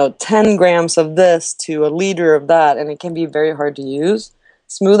 10 grams of this to a liter of that, and it can be very hard to use.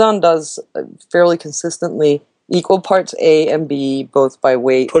 Smooth On does fairly consistently equal parts A and B, both by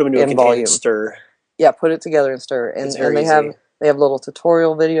weight Put them into a and container volume. and stir. Yeah, put it together and stir. And It's very they easy. have little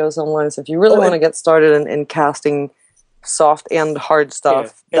tutorial videos online. So if you really want to get started in casting soft and hard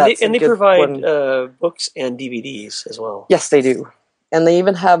stuff, Yeah. that's And a they good provide one. books and DVDs as well. Yes, they do. And they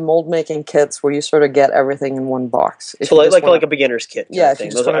even have mold making kits where you sort of get everything in one box. If So you just like wanna- a beginner's kit. Kind Yeah, of if you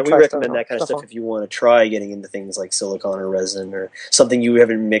thing. just We wanna try recommend that kind of stuff stuff on. if you want to try getting into things like silicone or resin or something you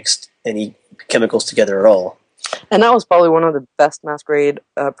haven't mixed any chemicals together at all. And that was probably one of the best masquerade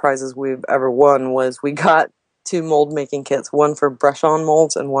prizes we've ever won. Was we got 2 mold making kits, one for brush on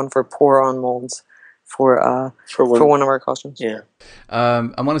molds and one for pour on molds for one of our costumes. Yeah.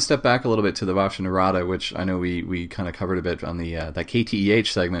 I want to step back a little bit to the Vacha Narada, which I know we kind of covered a bit on the that KTEH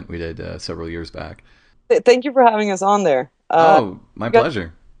segment we did several years back. Thank you for having us on there. My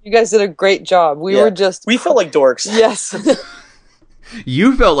pleasure. You guys did a great job. We felt like dorks. Yes.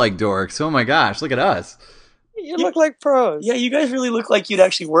 You felt like dorks. Oh my gosh, look at us. You look like pros. Yeah, you guys really look like you'd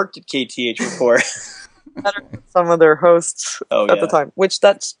actually worked at KTH before. Better than some of their hosts Oh, at yeah. the time, which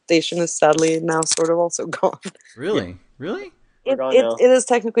that station is sadly now sort of also gone. Really? Really? They're gone now. It is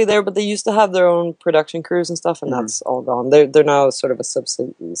technically there, but they used to have their own production crews and stuff, and that's all gone. They're now sort of a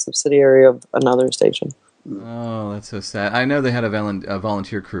subsidiary of another station. Oh, that's so sad. I know they had a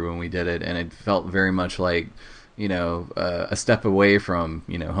volunteer crew when we did it, and it felt very much like, a step away from,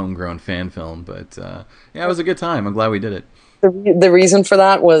 homegrown fan film. But yeah, it was a good time. I'm glad we did it. The reason for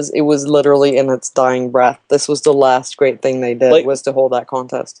that was it was literally in its dying breath. This was the last great thing they did, was to hold that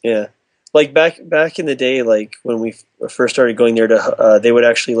contest. Yeah. Like back in the day, like when we first started going there to, they would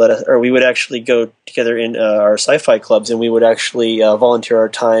actually let us, or we would actually go together in our sci-fi clubs, and we would actually volunteer our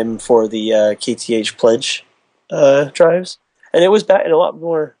time for the KTH pledge drives, and it was a lot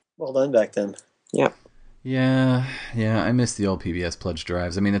more well done back then. Yeah. Yeah, I miss the old PBS pledge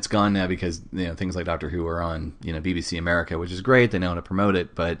drives. I mean, it's gone now because things like Doctor Who are on BBC America, which is great. They know how to promote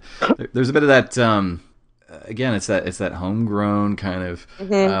it, but there's a bit of that. Again, it's that homegrown kind of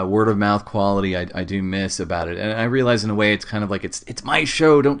word of mouth quality I do miss about it, and I realize in a way it's kind of like it's my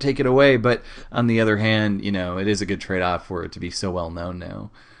show, don't take it away. But on the other hand, it is a good trade off for it to be so well known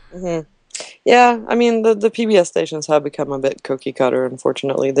now. Mm-hmm. Yeah, I mean the PBS stations have become a bit cookie cutter.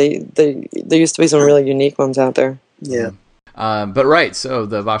 Unfortunately, there used to be some really unique ones out there. Yeah. But right, so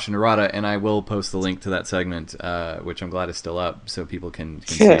the Vacha Narada, and I will post the link to that segment, which I'm glad is still up, so people can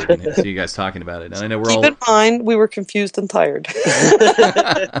see it and see you guys talking about it. And I know Keep in mind, we were confused and tired.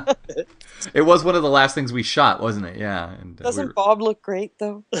 It was one of the last things we shot, wasn't it? Yeah. And, Doesn't Bob look great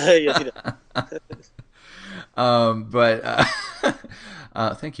though? Yes, he does.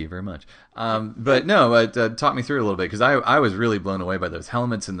 Thank you very much. But no, talk me through it a little bit, because I was really blown away by those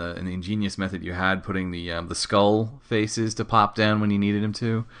helmets and the ingenious method you had putting the skull faces to pop down when you needed them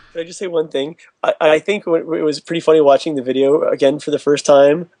to. Can I just say one thing? I think it was pretty funny watching the video again for the first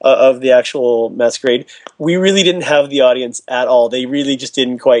time of the actual masquerade. We really didn't have the audience at all. They really just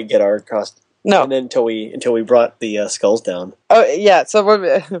didn't quite get our costume. No. And then until we brought the skulls down. Oh yeah, so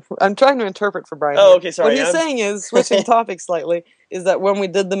I'm trying to interpret for Brian. Oh, okay, sorry. What he's saying is, switching topics slightly, is that when we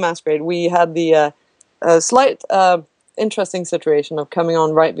did the masquerade, we had the slight interesting situation of coming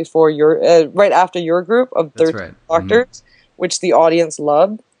on right after your group of 13 doctors, which the audience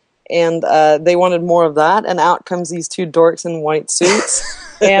loved, and they wanted more of that. And out comes these 2 dorks in white suits,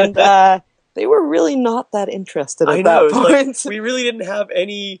 and they were really not that interested at that point. Like, we really didn't have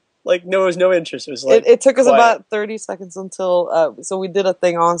any. Like, there was no interest. It was like it took us quiet. about 30 seconds until so we did a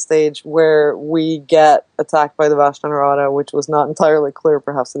thing on stage where we get attacked by the Vacha Narada, which was not entirely clear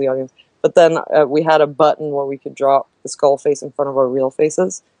perhaps to the audience. But then we had a button where we could drop the skull face in front of our real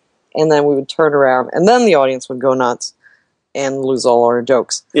faces, and then we would turn around, and then the audience would go nuts and lose all our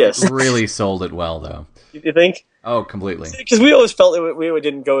jokes. Yes. Really sold it well, though. You think? Oh, completely. Because we always felt it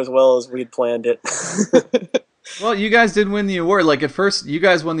didn't go as well as we had planned it. Well, you guys did win the award. Like, at first, you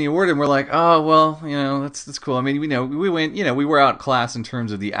guys won the award, and we're like, oh, well, that's cool. I mean, we went, we were outclassed in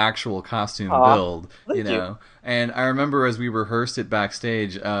terms of the actual costume build, Thank you. And I remember as we rehearsed it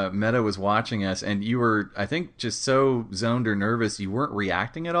backstage, Meta was watching us, and you were, I think, just so zoned or nervous, you weren't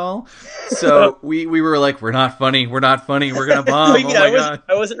reacting at all. So we were like, we're not funny, we're going to bomb. Wait, oh my God.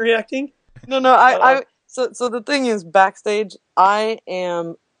 I wasn't reacting? No. So the thing is, backstage, I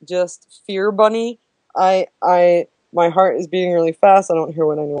am just fear bunny. My heart is beating really fast. I don't hear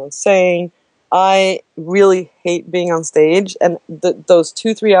what anyone's saying. I really hate being on stage, and those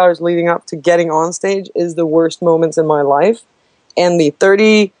 2-3 hours leading up to getting on stage is the worst moments in my life. And the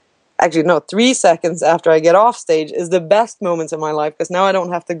 3 seconds after I get off stage is the best moments in my life, because now I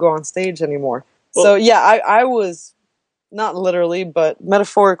don't have to go on stage anymore. Well, so yeah, I was not literally, but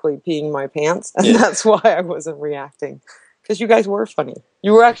metaphorically peeing my pants, and that's why I wasn't reacting. Because you guys were funny.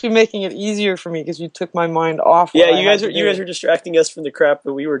 You were actually making it easier for me because you took my mind off. Yeah, you guys were distracting us from the crap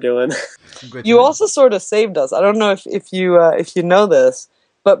that we were doing. You also sort of saved us. I don't know if you know this,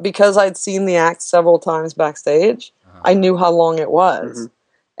 but because I'd seen the act several times backstage, I knew how long it was. Mm-hmm.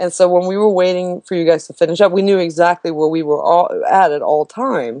 And so when we were waiting for you guys to finish up, we knew exactly where we were all at all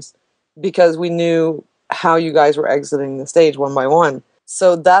times, because we knew how you guys were exiting the stage one by one.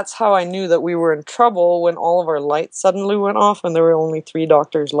 So that's how I knew that we were in trouble when all of our lights suddenly went off and there were only 3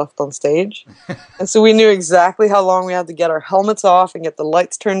 doctors left on stage. And so we knew exactly how long we had to get our helmets off and get the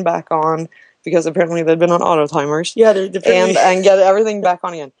lights turned back on, because apparently they'd been on auto timers. Yeah, and get everything back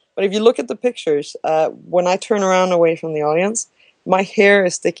on again. But if you look at the pictures, when I turn around away from the audience, my hair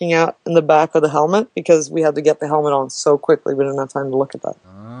is sticking out in the back of the helmet because we had to get the helmet on so quickly we didn't have time to look at that.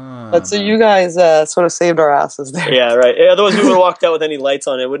 But so you guys sort of saved our asses there. Yeah, right. Otherwise, we would have walked out with any lights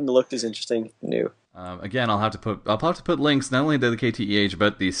on. It wouldn't have looked as interesting. No. Again, I'll have to put links not only to the KTEH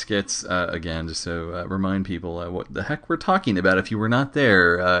but the skits again, just so remind people what the heck we're talking about. If you were not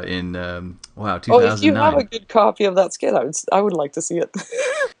there in 2009. Oh, if you have a good copy of that skit, I would like to see it.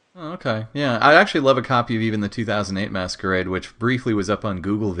 Oh, okay, yeah, I actually love a copy of even the 2008 Masquerade, which briefly was up on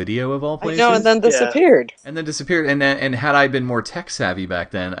Google Video of all places. I know, and then disappeared. Yeah. And then disappeared, and had I been more tech savvy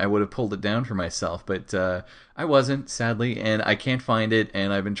back then, I would have pulled it down for myself, but I wasn't, sadly, and I can't find it,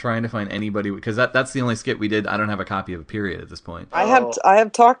 and I've been trying to find anybody, because that's the only skit we did. I don't have a copy of it, period, at this point. I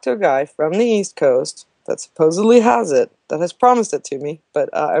have talked to a guy from the East Coast that supposedly has it, that has promised it to me,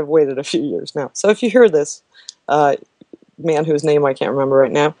 but I've waited a few years now. So if you hear this, man whose name I can't remember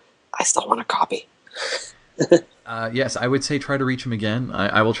right now, I still want a copy. Yes, I would say try to reach him again.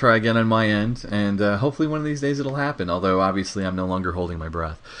 I will try again on my end, and hopefully one of these days it'll happen, although obviously I'm no longer holding my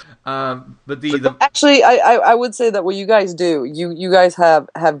breath. But actually, I would say that what you guys do, you guys have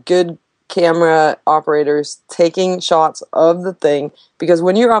good camera operators taking shots of the thing, because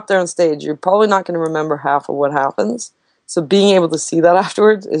when you're up there on stage, you're probably not going to remember half of what happens. So being able to see that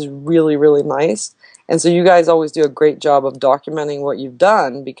afterwards is really, really nice. And so you guys always do a great job of documenting what you've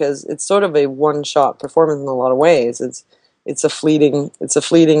done, because it's sort of a one-shot performance in a lot of ways. It's a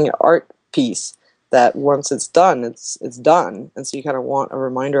fleeting art piece that once it's done, it's done. And so you kind of want a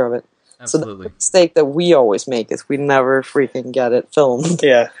reminder of it. Absolutely. So the mistake that we always make is we never freaking get it filmed.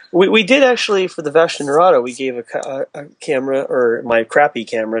 Yeah. We did actually, for the Vashta Nerado, we gave a camera, or my crappy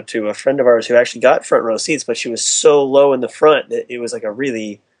camera, to a friend of ours who actually got front row seats, but she was so low in the front that it was like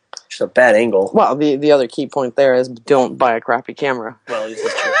just a bad angle. Well, the other key point there is don't buy a crappy camera. Well, this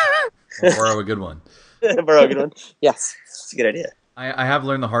is true. Borrow a good one. Borrow a good one? Yes. It's a good idea. I have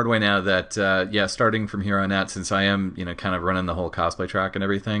learned the hard way now that, starting from here on out, since I am, kind of running the whole cosplay track and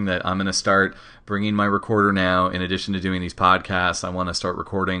everything, that I'm going to start bringing my recorder now. In addition to doing these podcasts, I want to start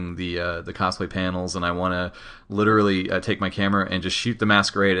recording the cosplay panels, and I want to literally take my camera and just shoot the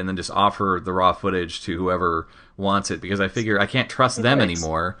Masquerade and then just offer the raw footage to whoever wants it, because I figure I can't trust them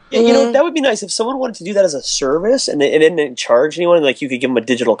anymore. Yeah, that would be nice if someone wanted to do that as a service and they didn't charge anyone. Like, you could give them a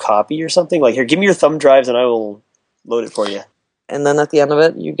digital copy or something. Like, here, give me your thumb drives and I will load it for you. And then at the end of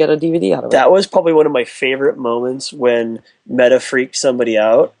it, you get a DVD out of it. That was probably one of my favorite moments when Meta freaked somebody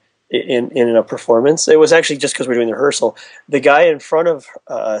out in a performance. It was actually just because we were doing the rehearsal. The guy in front of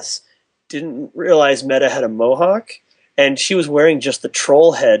us didn't realize Meta had a mohawk, and she was wearing just the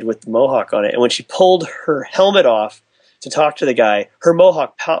troll head with the mohawk on it. And when she pulled her helmet off to talk to the guy, her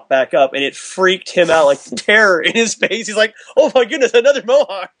mohawk popped back up, and it freaked him out, like terror in his face. He's like, "Oh my goodness, another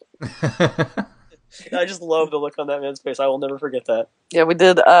mohawk!" I just love the look on that man's face. I will never forget that. Yeah, we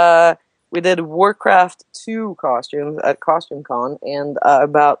did Warcraft 2 costumes at Costume Con, and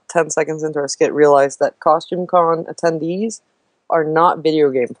about 10 seconds into our skit realized that Costume Con attendees are not video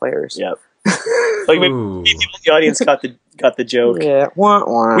game players. Yep. Like, maybe people in the audience got the joke. Yeah. Wah,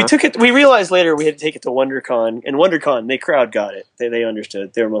 wah. We realized later we had to take it to WonderCon, and WonderCon, the crowd got it. They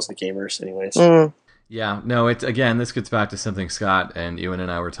understood. They were mostly gamers anyways. Mm. Yeah, no, again, this gets back to something Scott and Ewan and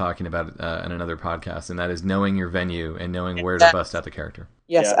I were talking about in another podcast, and that is knowing your venue and knowing where to bust out the character.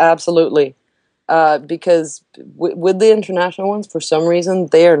 Yes, absolutely. Because with the international ones, for some reason,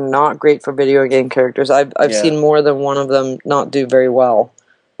 they are not great for video game characters. I've seen more than one of them not do very well,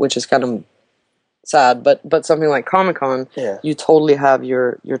 which is kind of sad, but something like Comic-Con, Yeah. you totally have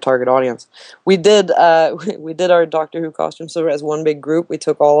your target audience. We did we did our Doctor Who costumes, so as one big group, we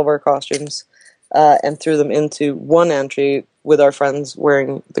took all of our costumes and threw them into one entry with our friends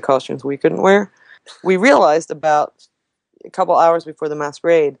wearing the costumes we couldn't wear. We realized about a couple hours before the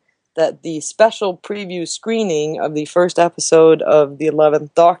masquerade that the special preview screening of the first episode of the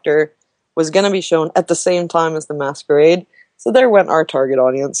 11th Doctor was going to be shown at the same time as the masquerade. So there went our target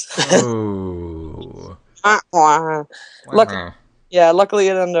audience. Oh. Luckily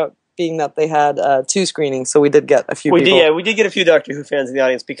it ended up being that they had 2 screenings, so we did get a few people. We did get a few Doctor Who fans in the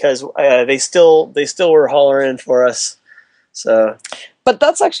audience because they still were hollering for us. So, but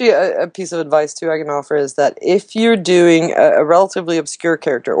that's actually a piece of advice too I can offer, is that if you're doing a relatively obscure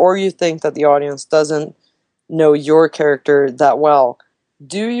character, or you think that the audience doesn't know your character that well,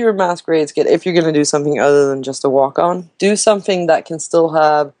 do your masquerade skit, if you're going to do something other than just a walk-on, do something that can still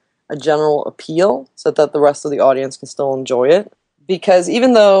have a general appeal so that the rest of the audience can still enjoy it. Because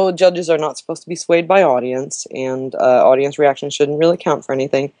even though judges are not supposed to be swayed by audience, and audience reaction shouldn't really count for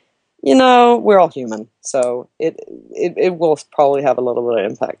anything, we're all human, so it will probably have a little bit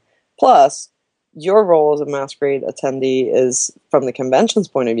of impact. Plus, your role as a masquerade attendee is, from the convention's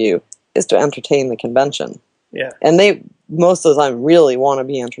point of view, is to entertain the convention. yeah. And they, most of the time, really want to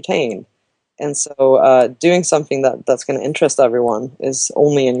be entertained. And so doing something that's going to interest everyone is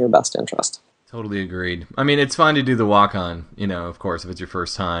only in your best interest. Totally agreed. I mean, it's fine to do the walk-on, of course, if it's your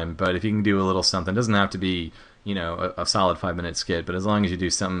first time. But if you can do a little something, it doesn't have to be, a solid 5-minute skit. But as long as you do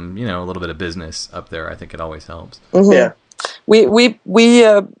something, a little bit of business up there, I think it always helps. Mm-hmm. Yeah. We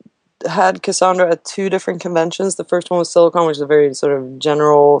had Cassandra at 2 different conventions. The first one was Silicon, which is a very sort of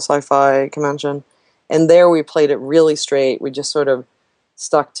general sci-fi convention. And there we played it really straight. We just sort of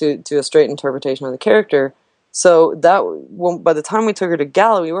stuck to a straight interpretation of the character. So by the time we took her to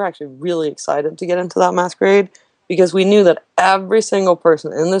Gala, we were actually really excited to get into that masquerade, because we knew that every single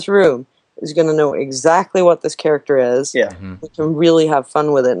person in this room is going to know exactly what this character is. Yeah. We can really have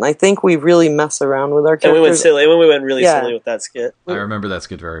fun with it. And I think we really mess around with our characters. And we went silly. We went really silly with that skit. I remember that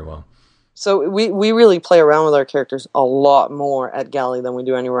skit very well. So we really play around with our characters a lot more at Galley than we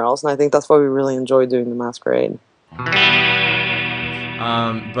do anywhere else, and I think that's why we really enjoy doing the masquerade.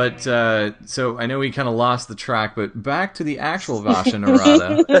 So I know we kind of lost the track, but back to the actual Vasha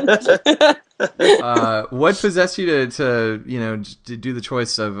Narada. What possessed you to do the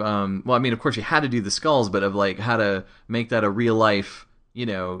choice of, of course you had to do the skulls, but of like how to make that a real life,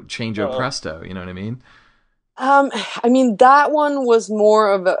 change of presto, you know what I mean? That one was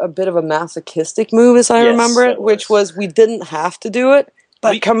more of a bit of a masochistic move, as I remember it, which was we didn't have to do it.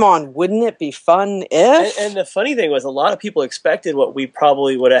 But come on, wouldn't it be fun if? And the funny thing was, a lot of people expected what we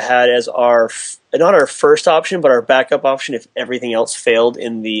probably would have had as not our first option, but our backup option if everything else failed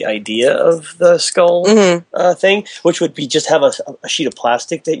in the idea of the skull thing, which would be just have a sheet of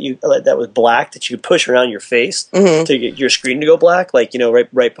plastic that was black that you could push around your face to get your screen to go black, like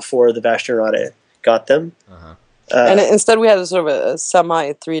right before the Vasha Narada got them. Uh-huh. And instead we had a sort of a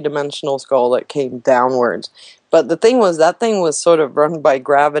semi 3-dimensional skull that came downwards. But the thing was sort of run by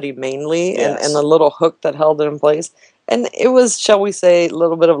gravity mainly, and a little hook that held it in place. And it was, shall we say, a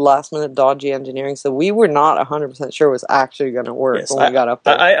little bit of last-minute dodgy engineering, so we were not 100% sure it was actually going to work when we got up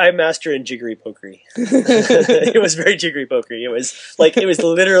there. I mastered in jiggery pokery. It was very jiggery pokery. It was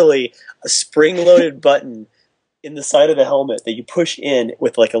literally a spring-loaded button in the side of the helmet that you push in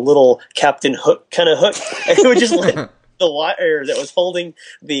with like a little Captain Hook kind of hook, and it would just let the wire that was holding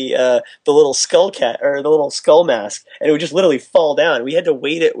the little skull cat or the little skull mask, and it would just literally fall down. We had to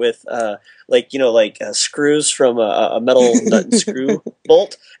weight it with screws from a metal nut and screw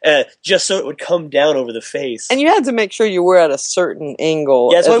bolt, just so it would come down over the face. And you had to make sure you were at a certain angle.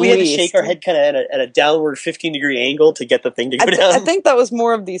 Yeah, that's why we had to shake our head kind of at a downward 15-degree angle to get the thing to go down. I think that was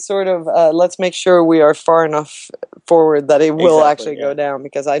more of the sort of let's make sure we are far enough forward that it will actually go down,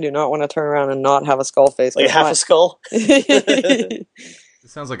 because I do not want to turn around and not have a skull face. Like half a skull? It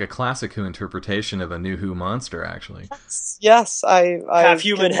sounds like a classic Who interpretation of a new Who monster, actually. Yes, I half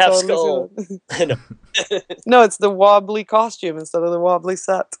human, half skull. No, it's the wobbly costume instead of the wobbly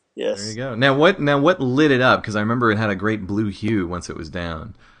set. Yes. There you go. Now what lit it up? Because I remember it had a great blue hue once it was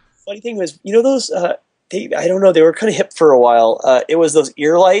down. Funny thing was, those I don't know, they were kind of hip for a while. It was those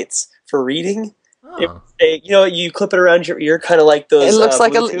ear lights for reading. Oh. You clip it around your ear, kind of like those. It looks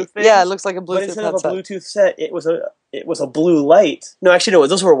like Bluetooth things. it looks like a Bluetooth But instead headset. of a Bluetooth set, it was a blue light. No, actually, no,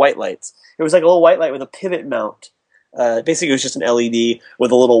 those were white lights. It was like a little white light with a pivot mount. Basically, it was just an LED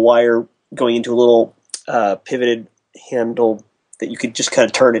with a little wire going into a little pivoted handle that you could just kind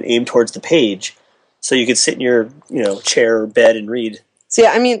of turn and aim towards the page, so you could sit in your chair or bed and read. So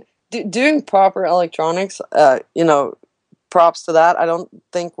yeah, I mean, doing proper electronics, props to that. I don't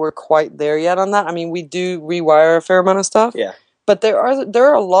think we're quite there yet on that. I mean, we do rewire a fair amount of stuff. Yeah. But there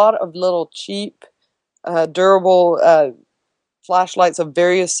are a lot of little cheap, durable flashlights of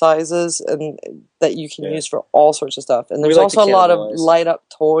various sizes and that you can use for all sorts of stuff. And there's also a lot of light up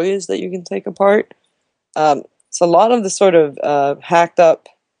toys that you can take apart. So a lot of the sort of hacked up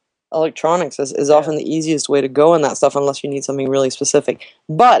electronics is often the easiest way to go in that stuff unless you need something really specific.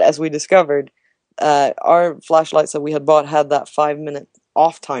 But as we discovered, our flashlights that we had bought had that 5-minute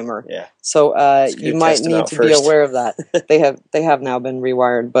off timer. Yeah. So you might need to be aware of that. They have now been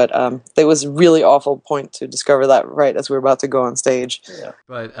rewired, but it was a really awful point to discover that right as we were about to go on stage. Yeah.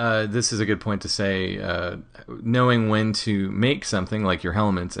 But this is a good point to say, knowing when to make something like your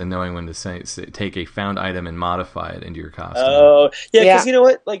helmets and knowing when to take a found item and modify it into your costume. Oh, yeah, because you know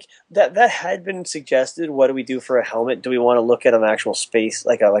what? Like that had been suggested. What do we do for a helmet? Do we want to look at an actual space,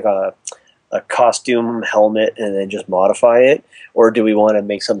 like a costume helmet and then just modify it, or do we want to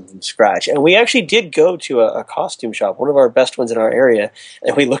make something from scratch? And we actually did go to a costume shop, one of our best ones in our area,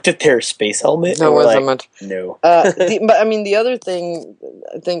 and we looked at their space helmet. No, and we're like, much. No. But I mean, the other thing,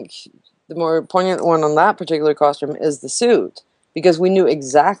 I think the more poignant one on that particular costume is the suit, because we knew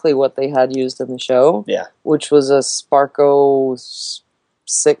exactly what they had used in the show. Yeah. Which was a Sparco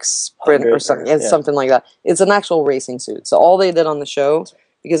 6 Sprint or something. It's something like that. It's an actual racing suit. So all they did on the show,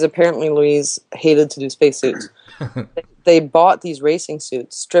 because apparently Louise hated to do spacesuits, they bought these racing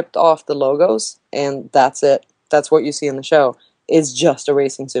suits, stripped off the logos, and that's it. That's what you see in the show. It's just a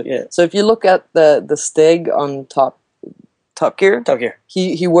racing suit. Yeah. So if you look at the Stig on Top Gear,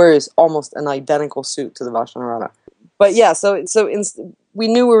 he wears almost an identical suit to the Valsharada. But yeah, we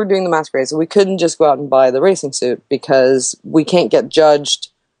knew we were doing the masquerade, so we couldn't just go out and buy the racing suit because we can't get judged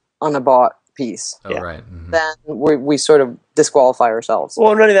on a bought piece. Oh, right. Mm-hmm. Then we sort of disqualify ourselves.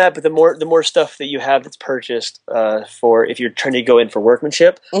 Well, not only that, but the more stuff that you have that's purchased for if you're trying to go in for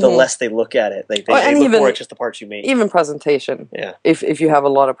workmanship, the less they look at it. Like they look more at just the parts you make. Even presentation. Yeah. If you have a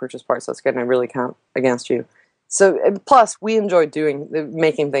lot of purchased parts, that's going to really count against you. So plus, we enjoy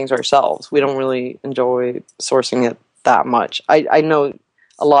making things ourselves. We don't really enjoy sourcing it that much. I know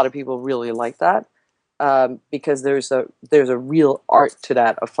a lot of people really like that. Because there's a real art to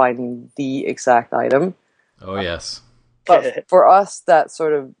that of finding the exact item. Oh yes. But for us, that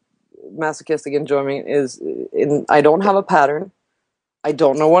sort of masochistic enjoyment is I don't have a pattern. I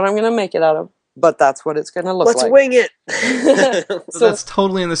don't know what I'm going to make it out of, but that's what it's going to look like. Let's wing it. So that's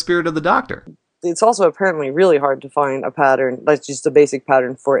totally in the spirit of the Doctor. It's also apparently really hard to find a pattern that's just a basic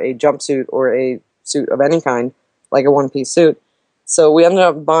pattern for a jumpsuit or a suit of any kind, like a one-piece suit. So we ended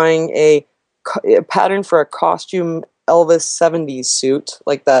up buying a pattern for a costume Elvis 70s suit,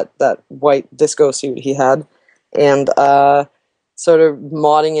 like that white disco suit he had, and sort of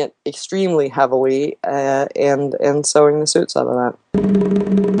modding it extremely heavily and sewing the suits out of that.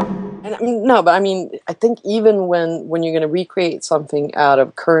 And I think even when you're going to recreate something out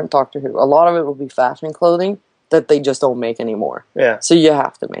of current Doctor Who, a lot of it will be fashion clothing that they just don't make anymore. Yeah. So you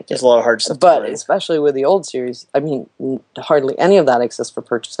have to make it. There's a lot of hard stuff. But especially with the old series, I mean, hardly any of that exists for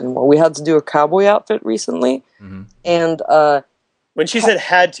purchase anymore. We had to do a cowboy outfit recently, and when she said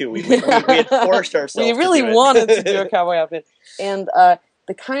had to, we had forced ourselves. We really wanted to do a cowboy outfit, and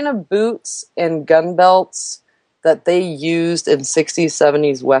the kind of boots and gun belts that they used in 60s,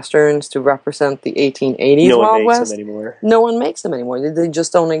 70s westerns to represent the 1880s Wild West. No one makes them anymore. They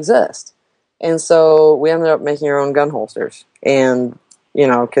just don't exist. And so we ended up making our own gun holsters. And,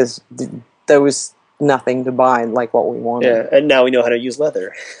 because there was nothing to buy like what we wanted. Yeah, and now we know how to use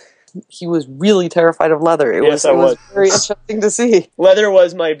leather. He was really terrified of leather. It was very interesting to see. Leather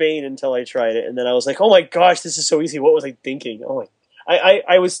was my bane until I tried it. And then I was like, oh my gosh, this is so easy. What was I thinking? Oh my.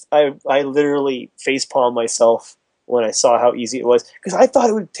 I literally facepalmed myself when I saw how easy it was. Because I thought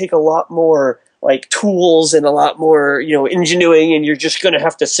it would take a lot more like tools and a lot more, ingenuity, and you're just going to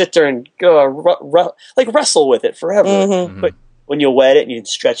have to sit there and go wrestle with it forever. Mm-hmm. But when you wet it and you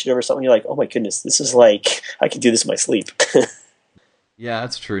stretch it over something, you're like, oh my goodness, this is like, I could do this in my sleep. Yeah,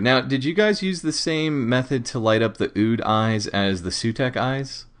 that's true. Now, did you guys use the same method to light up the Ood eyes as the Sutekh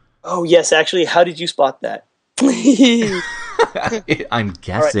eyes? Oh yes, actually, how did you spot that? I'm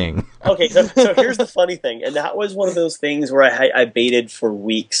guessing. Right. Okay, so here's the funny thing, and that was one of those things where I baited for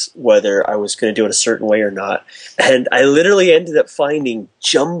weeks whether I was going to do it a certain way or not, and I literally ended up finding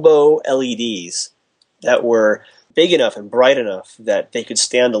jumbo LEDs that were big enough and bright enough that they could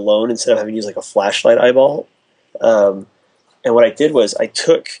stand alone instead of having to use like a flashlight eyeball. And what I did was I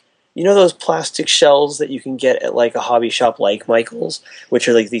took You know those plastic shells that you can get at like a hobby shop like Michael's, which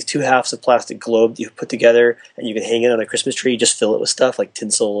are like these 2 halves of plastic globe that you put together and you can hang it on a Christmas tree. You just fill it with stuff like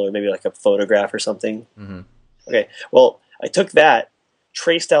tinsel or maybe like a photograph or something. Mm-hmm. Okay, well, I took that,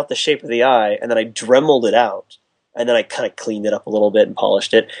 traced out the shape of the eye, and then I dremeled it out. And then I kind of cleaned it up a little bit and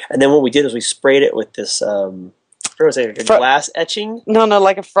polished it. And then what we did is we sprayed it with this, what was it, like a glass etching? No,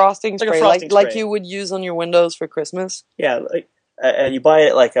 like a frosting Like a spray, frosting like spray. you would use on your windows for Christmas. Yeah, and you buy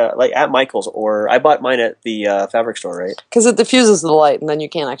it like at Michael's, or I bought mine at the fabric store, right? Because it diffuses the light, and then you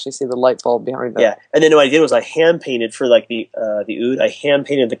can't actually see the light bulb behind it. Yeah, and then what I did was I hand painted for like the oud. I hand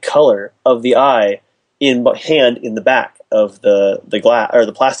painted the color of the eye in the back of the glass or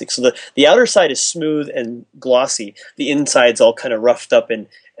the plastic. So the outer side is smooth and glossy. The inside's all kind of roughed up and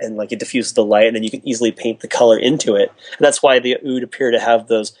like it diffuses the light, and then you can easily paint the color into it. And that's why the oud appear to have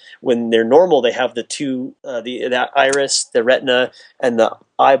those. When they're normal, they have the two, the iris, the retina, and the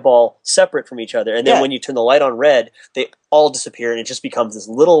eyeball separate from each other. And then when you turn the light on red, they all disappear, and it just becomes this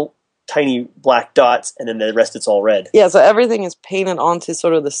little tiny black dots, and then the rest it's all red. Yeah, so everything is painted onto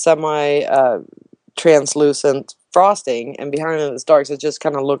sort of the semi-translucent frosting, and behind it it's dark, so it just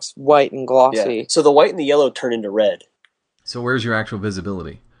kind of looks white and glossy. Yeah. So the white and the yellow turn into red. So where's your actual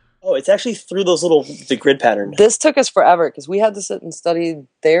visibility? Oh, it's actually through the grid pattern. This took us forever because we had to sit and study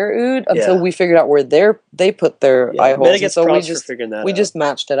their oud until we figured out where they put their eye holes. Meta gets so props for figuring that out. just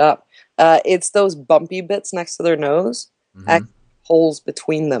matched it up. It's those bumpy bits next to their nose, holes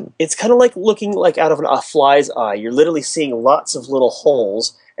between them. It's kind of like looking like out of a fly's eye. You're literally seeing lots of little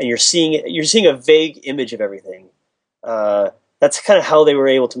holes, and you're seeing a vague image of everything. That's kind of how they were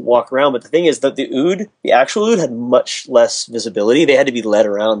able to walk around. But the thing is that the actual oud, had much less visibility. They had to be led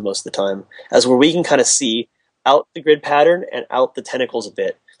around most of the time, as where we can kind of see out the grid pattern and out the tentacles a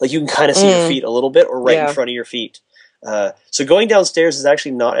bit. Like you can kind of see your feet a little bit, or in front of your feet. So going downstairs is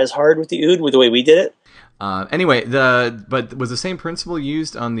actually not as hard with the oud with the way we did it. Anyway, but was the same principle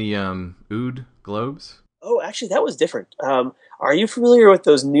used on the oud globes? Oh, actually, that was different. Are you familiar with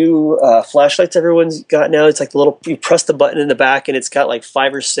those new flashlights everyone's got now? It's like you press the button in the back, and it's got like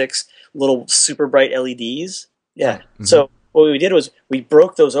 5 or 6 little super bright LEDs. Yeah. Mm-hmm. So what we did was we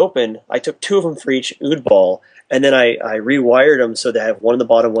broke those open. I took 2 of them for each oud ball, and then I rewired them so they have one on the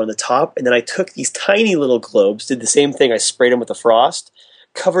bottom, one on the top. And then I took these tiny little globes, did the same thing. I sprayed them with the frost,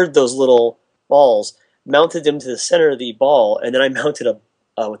 covered those little balls, mounted them to the center of the ball, and then I mounted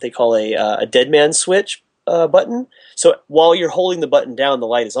what they call a dead man switch button. So while you're holding the button down, the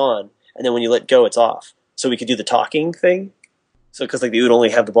light is on, and then when you let go, it's off. So we could do the talking thing. So because like the oud only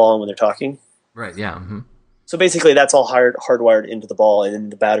have the ball on when they're talking. Right. Yeah. Mm-hmm. So basically, that's all hardwired into the ball, and then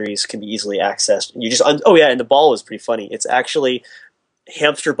the batteries can be easily accessed. And you just and the ball was pretty funny. It's actually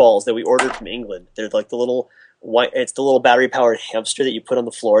hamster balls that we ordered from England. They're like the little it's the little battery powered hamster that you put on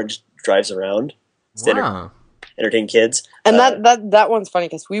the floor and just drives around. Wow. Entertain kids. And that one's funny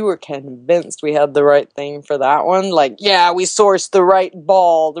because we were convinced we had the right thing for that one. Like, yeah, we sourced the right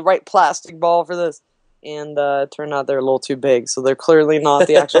ball, the right plastic ball for this. And it turned out they're a little too big, so they're clearly not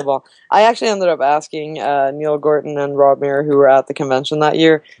the actual ball. I actually ended up asking Neil Gorton and Rob Mayer, who were at the convention that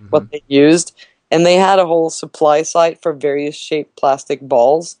year, what they used. And they had a whole supply site for various shaped plastic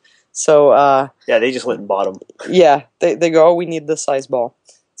balls. So they just went and bought them. Yeah, they go, oh, we need this size ball.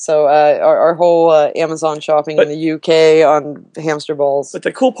 So our whole Amazon shopping in the UK on hamster balls. But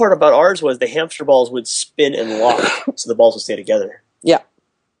the cool part about ours was the hamster balls would spin and lock, so the balls would stay together. Yeah.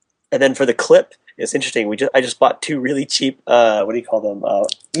 And then for the clip, it's interesting. I just bought 2 really cheap, what do you call them?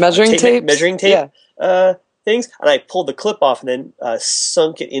 Measuring tape? Measuring tape things. And I pulled the clip off and then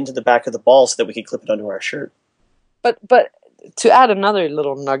sunk it into the back of the ball so that we could clip it onto our shirt. But to add another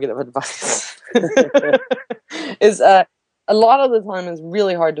little nugget of advice is... a lot of the time it's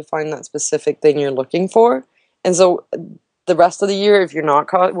really hard to find that specific thing you're looking for. And so the rest of the year, if you're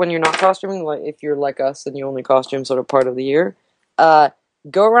not when you're not costuming, like if you're like us and you only costume sort of part of the year,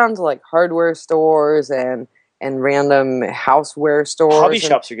 go around to like hardware stores and random houseware stores. Hobby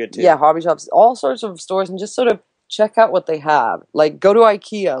shops are good too. Yeah, hobby shops, all sorts of stores, and just sort of check out what they have. Like go to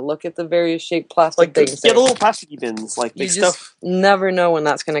IKEA, look at the various shaped plastic things. Get the little plasticky bins, like big you just stuff. Never know when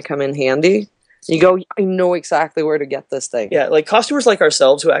that's going to come in handy. You go, I know exactly where to get this thing. Yeah, like costumers like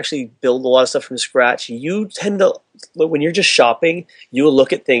ourselves who actually build a lot of stuff from scratch, you tend to, when you're just shopping, you will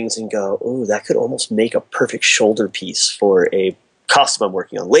look at things and go, oh, that could almost make a perfect shoulder piece for a costume I'm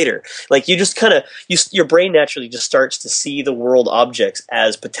working on later. Like you just kind of, your brain naturally just starts to see the world objects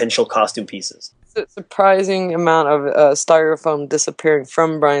as potential costume pieces. It's a surprising amount of styrofoam disappearing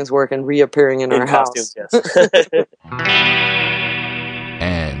from Brian's work and reappearing in our costumes, house. Yes.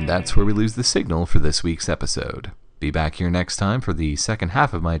 And that's where we lose the signal for this week's episode. be back here next time for the second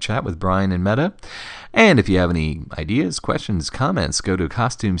half of my chat with Brian and Meta. And if you have any ideas, questions, comments, go to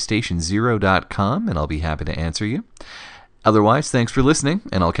CostumeStation0.com and I'll be happy to answer you. Otherwise, thanks for listening,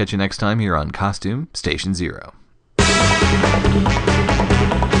 and I'll catch you next time here on Costume Station Zero.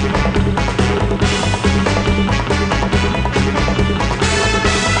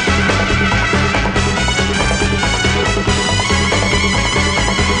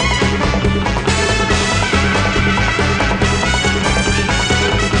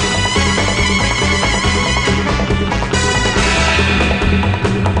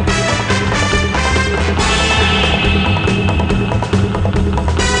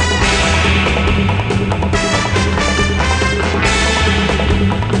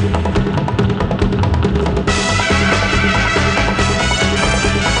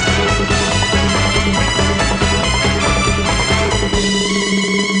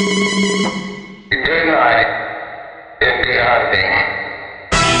 Good night and good hunting.